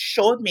life who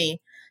showed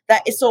me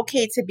that it's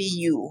okay to be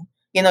you.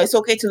 You know, it's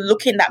okay to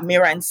look in that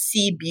mirror and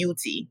see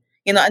beauty.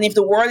 You know, and if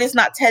the world is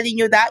not telling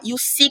you that, you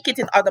seek it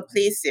in other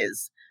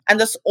places and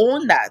just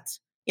own that.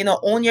 You know,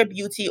 own your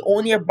beauty,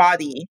 own your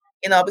body.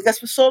 You know, because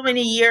for so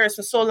many years,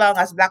 for so long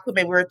as Black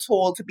women, we were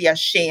told to be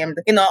ashamed,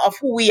 you know, of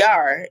who we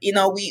are. You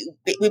know, we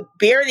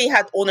barely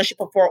had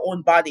ownership of our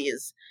own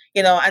bodies,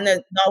 you know, and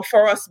then now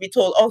for us to be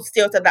told, oh,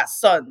 stay out of that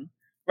sun,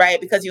 right?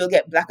 Because you'll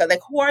get blacker.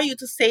 Like, who are you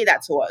to say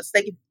that to us?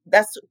 Like,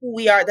 that's who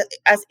we are. That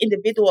as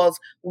individuals,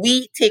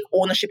 we take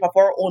ownership of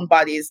our own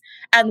bodies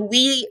and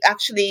we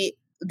actually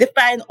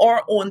define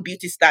our own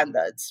beauty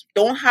standards.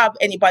 Don't have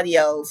anybody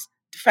else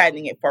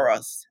defining it for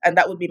us. And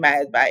that would be my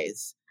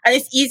advice. And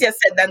it's easier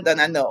said than done,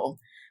 I know,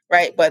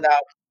 right? But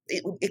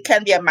it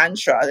can be a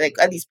mantra, like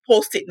at least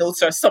post-it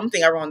notes or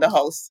something around the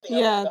house.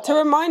 Yeah, to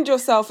remind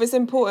yourself is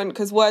important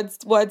because words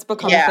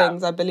become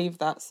things. I believe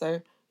that.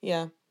 So,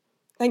 yeah.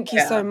 Thank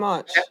you so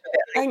much. Definitely.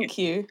 Thank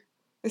you.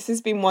 This has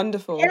been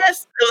wonderful.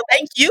 Yes, so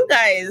thank you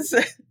guys.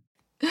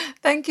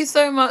 Thank you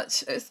so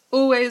much. It's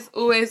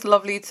always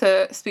lovely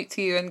to speak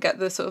to you and get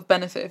the sort of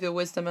benefit of your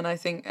wisdom, and I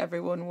think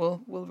everyone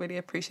will really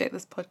appreciate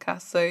this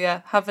podcast. So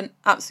yeah, have an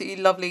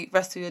absolutely lovely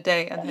rest of your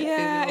day, and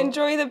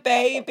enjoy the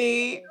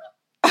baby.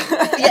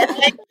 Yes,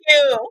 thank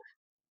you.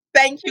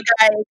 Thank you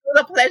guys. It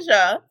was a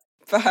pleasure.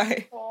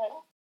 Bye.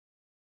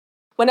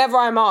 Whenever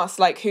I'm asked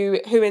like who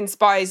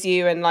inspires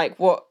you and like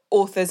what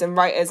authors and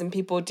writers and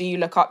people do you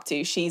look up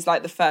to, she's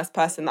like the first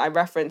person that I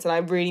reference, and I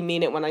really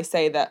mean it when I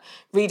say that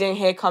reading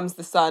Here Comes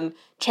the Sun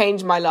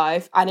changed my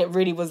life, and it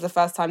really was the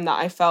first time that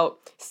I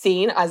felt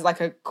seen as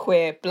like a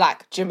queer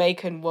Black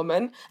Jamaican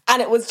woman,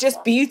 and it was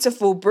just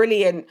beautiful,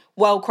 brilliant,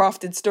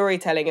 well-crafted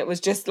storytelling. It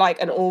was just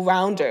like an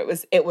all-rounder.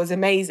 It was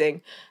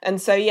amazing. And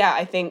so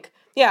I think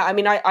I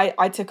mean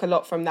I took a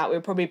lot from that. We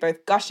were probably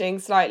both gushing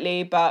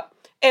slightly, but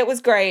it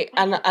was great,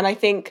 and I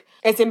think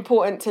it's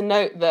important to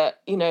note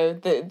that, you know,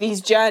 these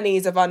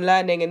journeys of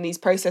unlearning and these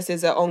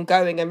processes are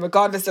ongoing, and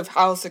regardless of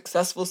how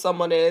successful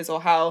someone is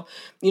or how,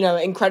 you know,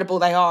 incredible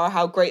they are,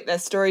 how great their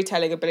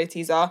storytelling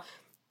abilities are,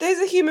 those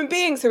are human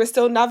beings who are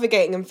still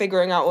navigating and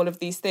figuring out all of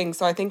these things.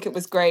 So I think it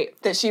was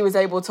great that she was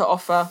able to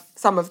offer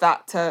some of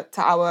that to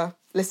our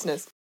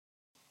listeners.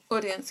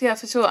 Audience, yeah,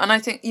 for sure. And I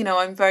think, you know,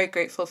 I'm very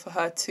grateful for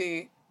her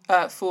too,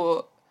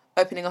 for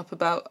opening up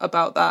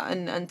about that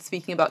and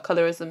speaking about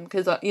colorism,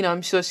 because you know,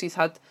 I'm sure she's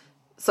had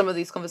some of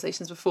these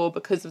conversations before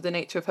because of the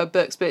nature of her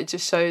books, but it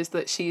just shows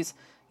that she's,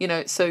 you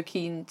know, so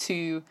keen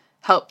to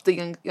help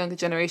the younger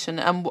generation.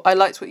 And I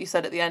liked what you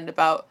said at the end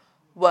about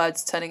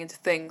words turning into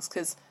things,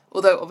 because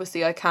although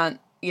obviously I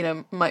can't, you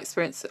know,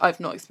 I've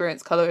not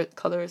experienced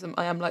colorism,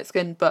 I am light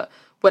skinned, but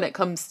when it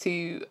comes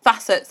to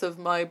facets of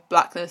my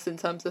blackness in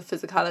terms of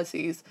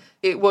physicalities,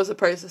 it was a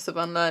process of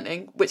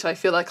unlearning, which I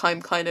feel like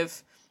I'm kind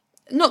of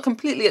not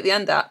completely at the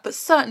end at, but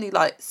certainly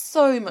like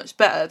so much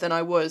better than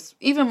I was,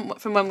 even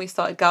from when we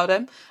started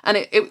Galdem. And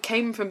it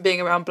came from being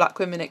around Black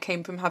women. It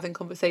came from having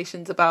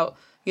conversations about,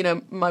 you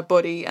know, my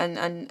body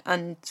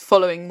and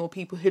following more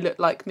people who look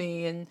like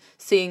me and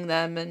seeing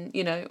them and,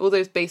 you know, all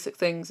those basic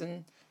things.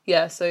 And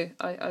yeah, so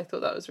I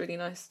thought that was really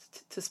nice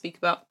to speak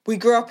about. We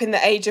grew up in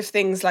the age of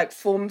things like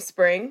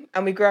Formspring,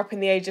 and we grew up in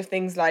the age of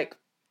things like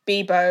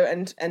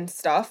Bebo and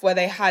stuff, where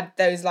they had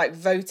those like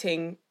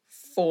voting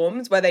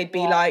forms where they'd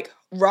be like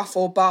rough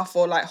or buff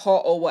or like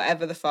hot or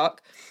whatever the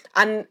fuck,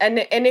 and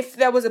if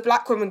there was a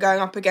Black woman going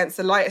up against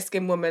a lighter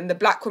skinned woman, the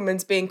Black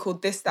woman's being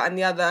called this, that and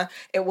the other.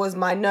 It was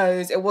my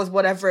nose, it was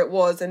whatever it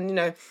was, and you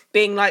know,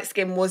 being light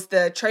skinned was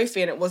the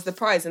trophy and it was the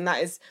prize, and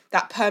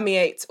that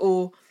permeates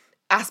all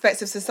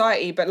aspects of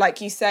society. But like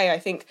you say, I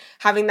think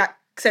having that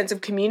sense of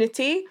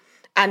community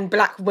and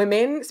Black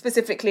women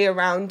specifically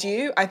around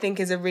you, I think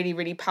is a really,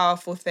 really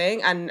powerful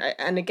thing. And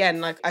again,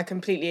 like I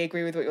completely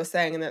agree with what you're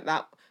saying, and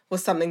that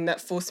was something that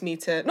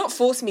not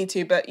forced me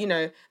to, but, you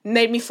know,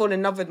 made me fall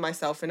in love with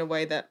myself in a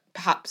way that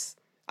perhaps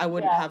I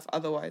wouldn't have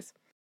otherwise.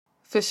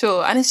 For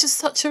sure. And it's just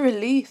such a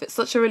relief. It's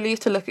such a relief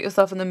to look at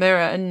yourself in the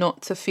mirror and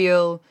not to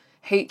feel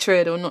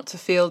hatred or not to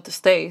feel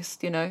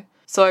distaste, you know.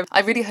 So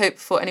I really hope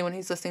for anyone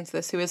who's listening to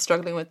this who is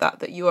struggling with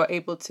that you are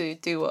able to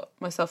do what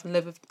myself and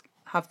Liv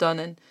have done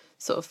and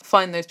sort of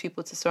find those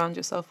people to surround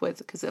yourself with,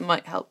 because it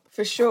might help.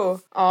 For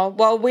sure. Oh,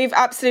 well, we've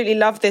absolutely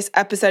loved this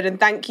episode, and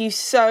thank you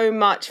so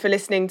much for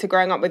listening to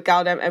Growing Up with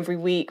Galdem every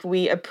week.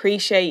 We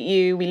appreciate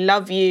you, we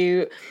love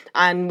you,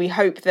 and we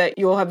hope that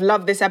you'll have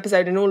loved this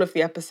episode and all of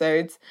the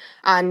episodes.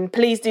 And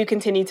please do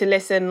continue to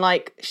listen,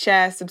 like,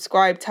 share,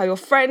 subscribe, tell your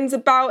friends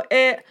about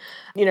it.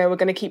 You know, we're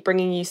going to keep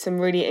bringing you some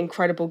really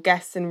incredible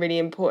guests and really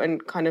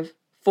important kind of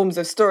forms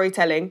of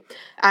storytelling.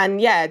 And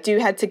yeah, do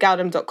head to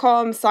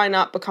galdem.com, sign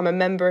up, become a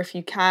member if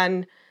you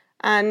can.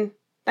 And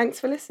thanks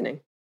for listening.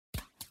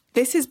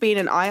 This has been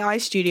an II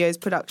Studios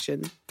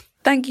production.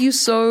 Thank you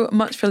so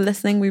much for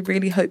listening. We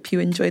really hope you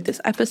enjoyed this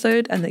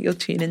episode and that you'll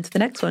tune into the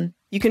next one.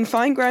 You can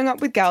find Growing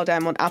Up with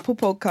Galdem on Apple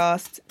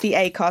Podcasts, the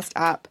Acast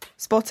app,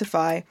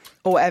 Spotify,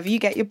 or wherever you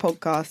get your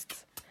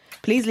podcasts.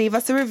 Please leave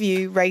us a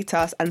review, rate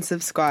us and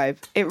subscribe.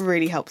 It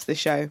really helps the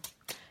show.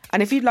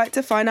 And if you'd like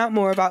to find out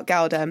more about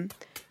Galdem,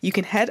 you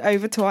can head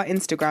over to our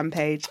Instagram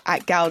page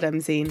at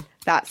Galdemzine.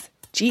 That's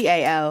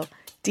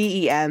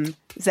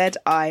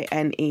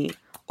GALDEMZINE.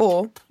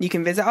 Or you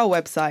can visit our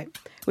website,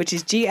 which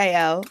is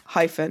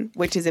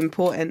which is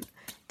important,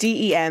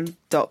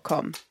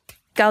 dem.com.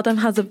 Galdem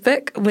has a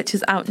book which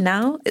is out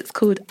now. It's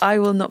called I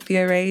Will Not Be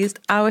Erased,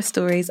 Our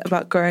Stories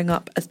About Growing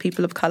Up as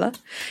People of Colour.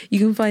 You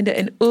can find it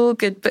in all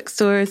good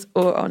bookstores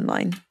or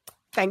online.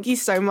 Thank you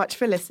so much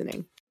for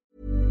listening.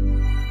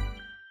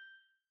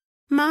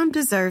 Mom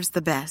deserves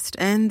the best,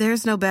 and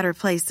there's no better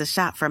place to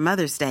shop for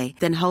Mother's Day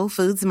than Whole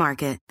Foods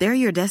Market. They're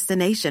your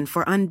destination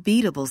for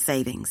unbeatable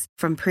savings,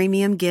 from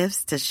premium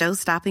gifts to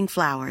show-stopping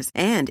flowers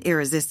and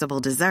irresistible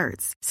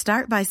desserts.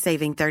 Start by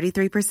saving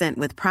 33%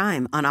 with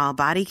Prime on all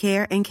body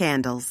care and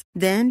candles.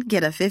 Then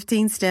get a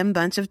 15-stem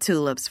bunch of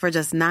tulips for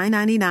just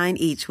 $9.99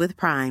 each with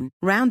Prime.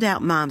 Round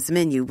out Mom's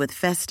menu with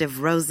festive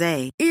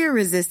rosé,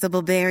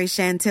 irresistible berry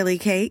chantilly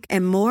cake,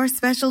 and more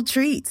special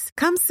treats.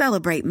 Come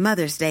celebrate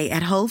Mother's Day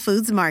at Whole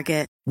Foods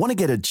Market. Want to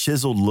get a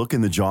chiseled look in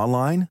the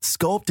jawline?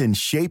 Sculpt and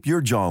shape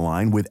your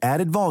jawline with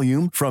added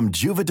volume from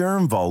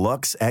Juvederm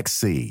Volux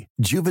XC.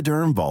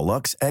 Juvederm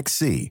Volux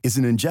XC is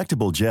an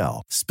injectable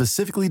gel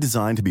specifically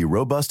designed to be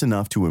robust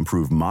enough to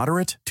improve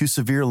moderate to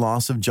severe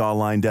loss of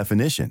jawline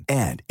definition.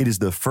 And it is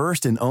the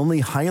first and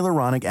only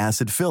hyaluronic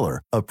acid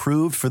filler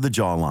approved for the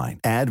jawline.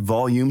 Add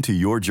volume to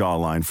your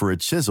jawline for a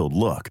chiseled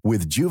look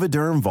with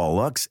Juvederm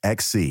Volux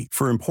XC.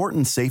 For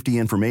important safety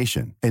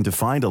information and to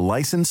find a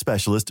licensed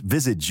specialist,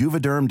 visit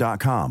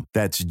Juvederm.com.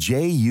 That's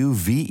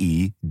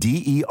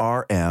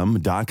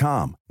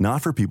Juvederm.com.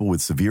 Not for people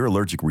with severe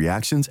allergic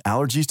reactions,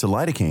 allergies to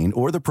lidocaine,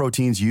 or the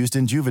proteins used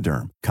in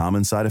Juvederm.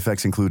 Common side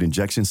effects include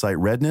injection site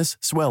redness,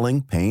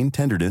 swelling, pain,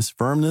 tenderness,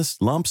 firmness,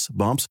 lumps,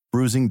 bumps,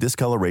 bruising,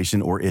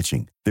 discoloration, or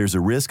itching. There's a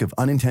risk of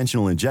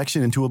unintentional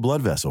injection into a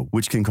blood vessel,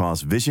 which can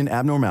cause vision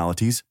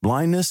abnormalities,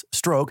 blindness,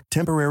 stroke,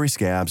 temporary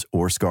scabs,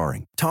 or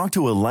scarring. Talk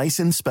to a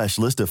licensed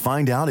specialist to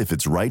find out if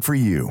it's right for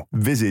you.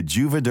 Visit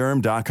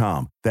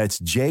Juvederm.com. That's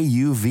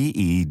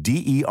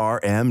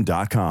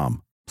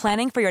Juvederm.com.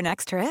 Planning for your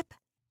next trip?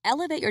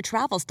 Elevate your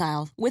travel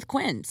style with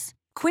Quince.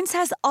 Quince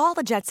has all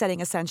the jet-setting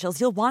essentials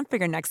you'll want for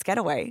your next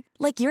getaway,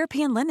 like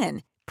European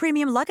linen,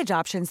 premium luggage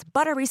options,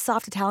 buttery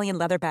soft Italian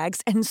leather bags,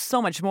 and so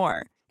much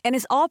more. And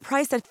is all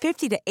priced at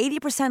 50 to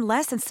 80%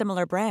 less than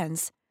similar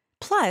brands.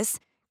 Plus,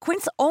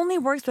 Quince only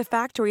works with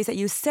factories that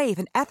use safe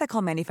and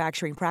ethical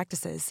manufacturing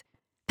practices.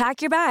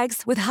 Pack your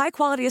bags with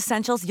high-quality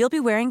essentials you'll be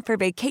wearing for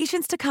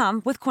vacations to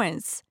come with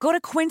Quince. Go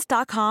to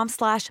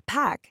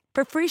quince.com/pack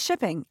for free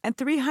shipping and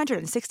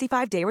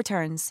 365-day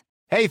returns.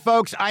 Hey,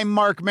 folks, I'm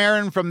Mark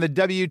Maron from the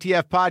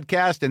WTF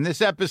Podcast, and this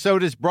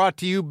episode is brought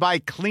to you by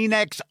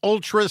Kleenex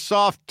Ultra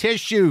Soft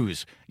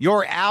Tissues,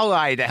 your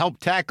ally to help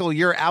tackle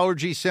your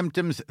allergy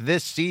symptoms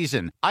this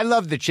season. I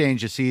love the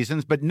change of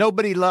seasons, but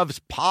nobody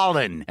loves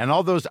pollen and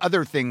all those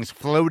other things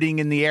floating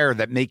in the air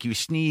that make you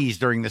sneeze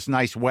during this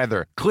nice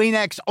weather.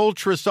 Kleenex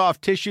Ultra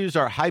Soft Tissues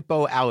are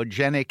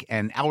hypoallergenic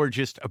and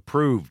allergist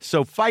approved,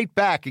 so fight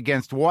back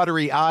against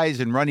watery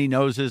eyes and runny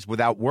noses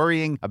without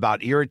worrying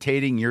about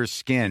irritating your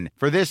skin.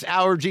 For this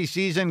allergy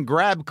season,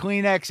 grab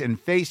Kleenex and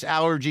face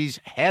allergies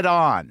head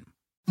on.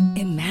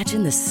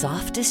 Imagine the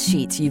softest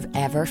sheets you've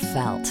ever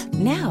felt.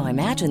 Now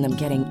imagine them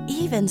getting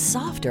even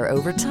softer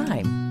over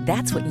time.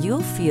 That's what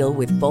you'll feel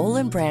with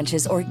Boll &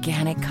 Branch's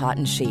organic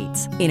cotton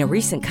sheets. In a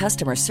recent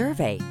customer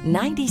survey,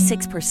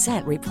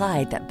 96%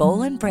 replied that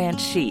Boll & Branch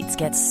sheets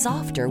get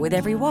softer with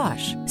every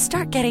wash.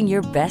 Start getting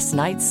your best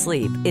night's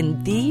sleep in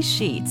these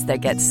sheets that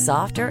get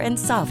softer and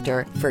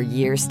softer for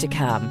years to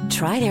come.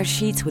 Try their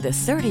sheets with a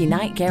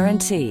 30-night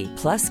guarantee.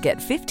 Plus, get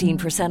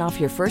 15% off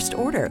your first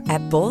order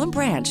at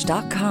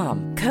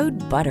bollandbranch.com.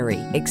 Code BUTTERY.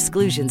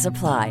 Exclusions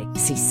apply.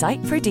 See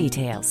site for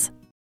details.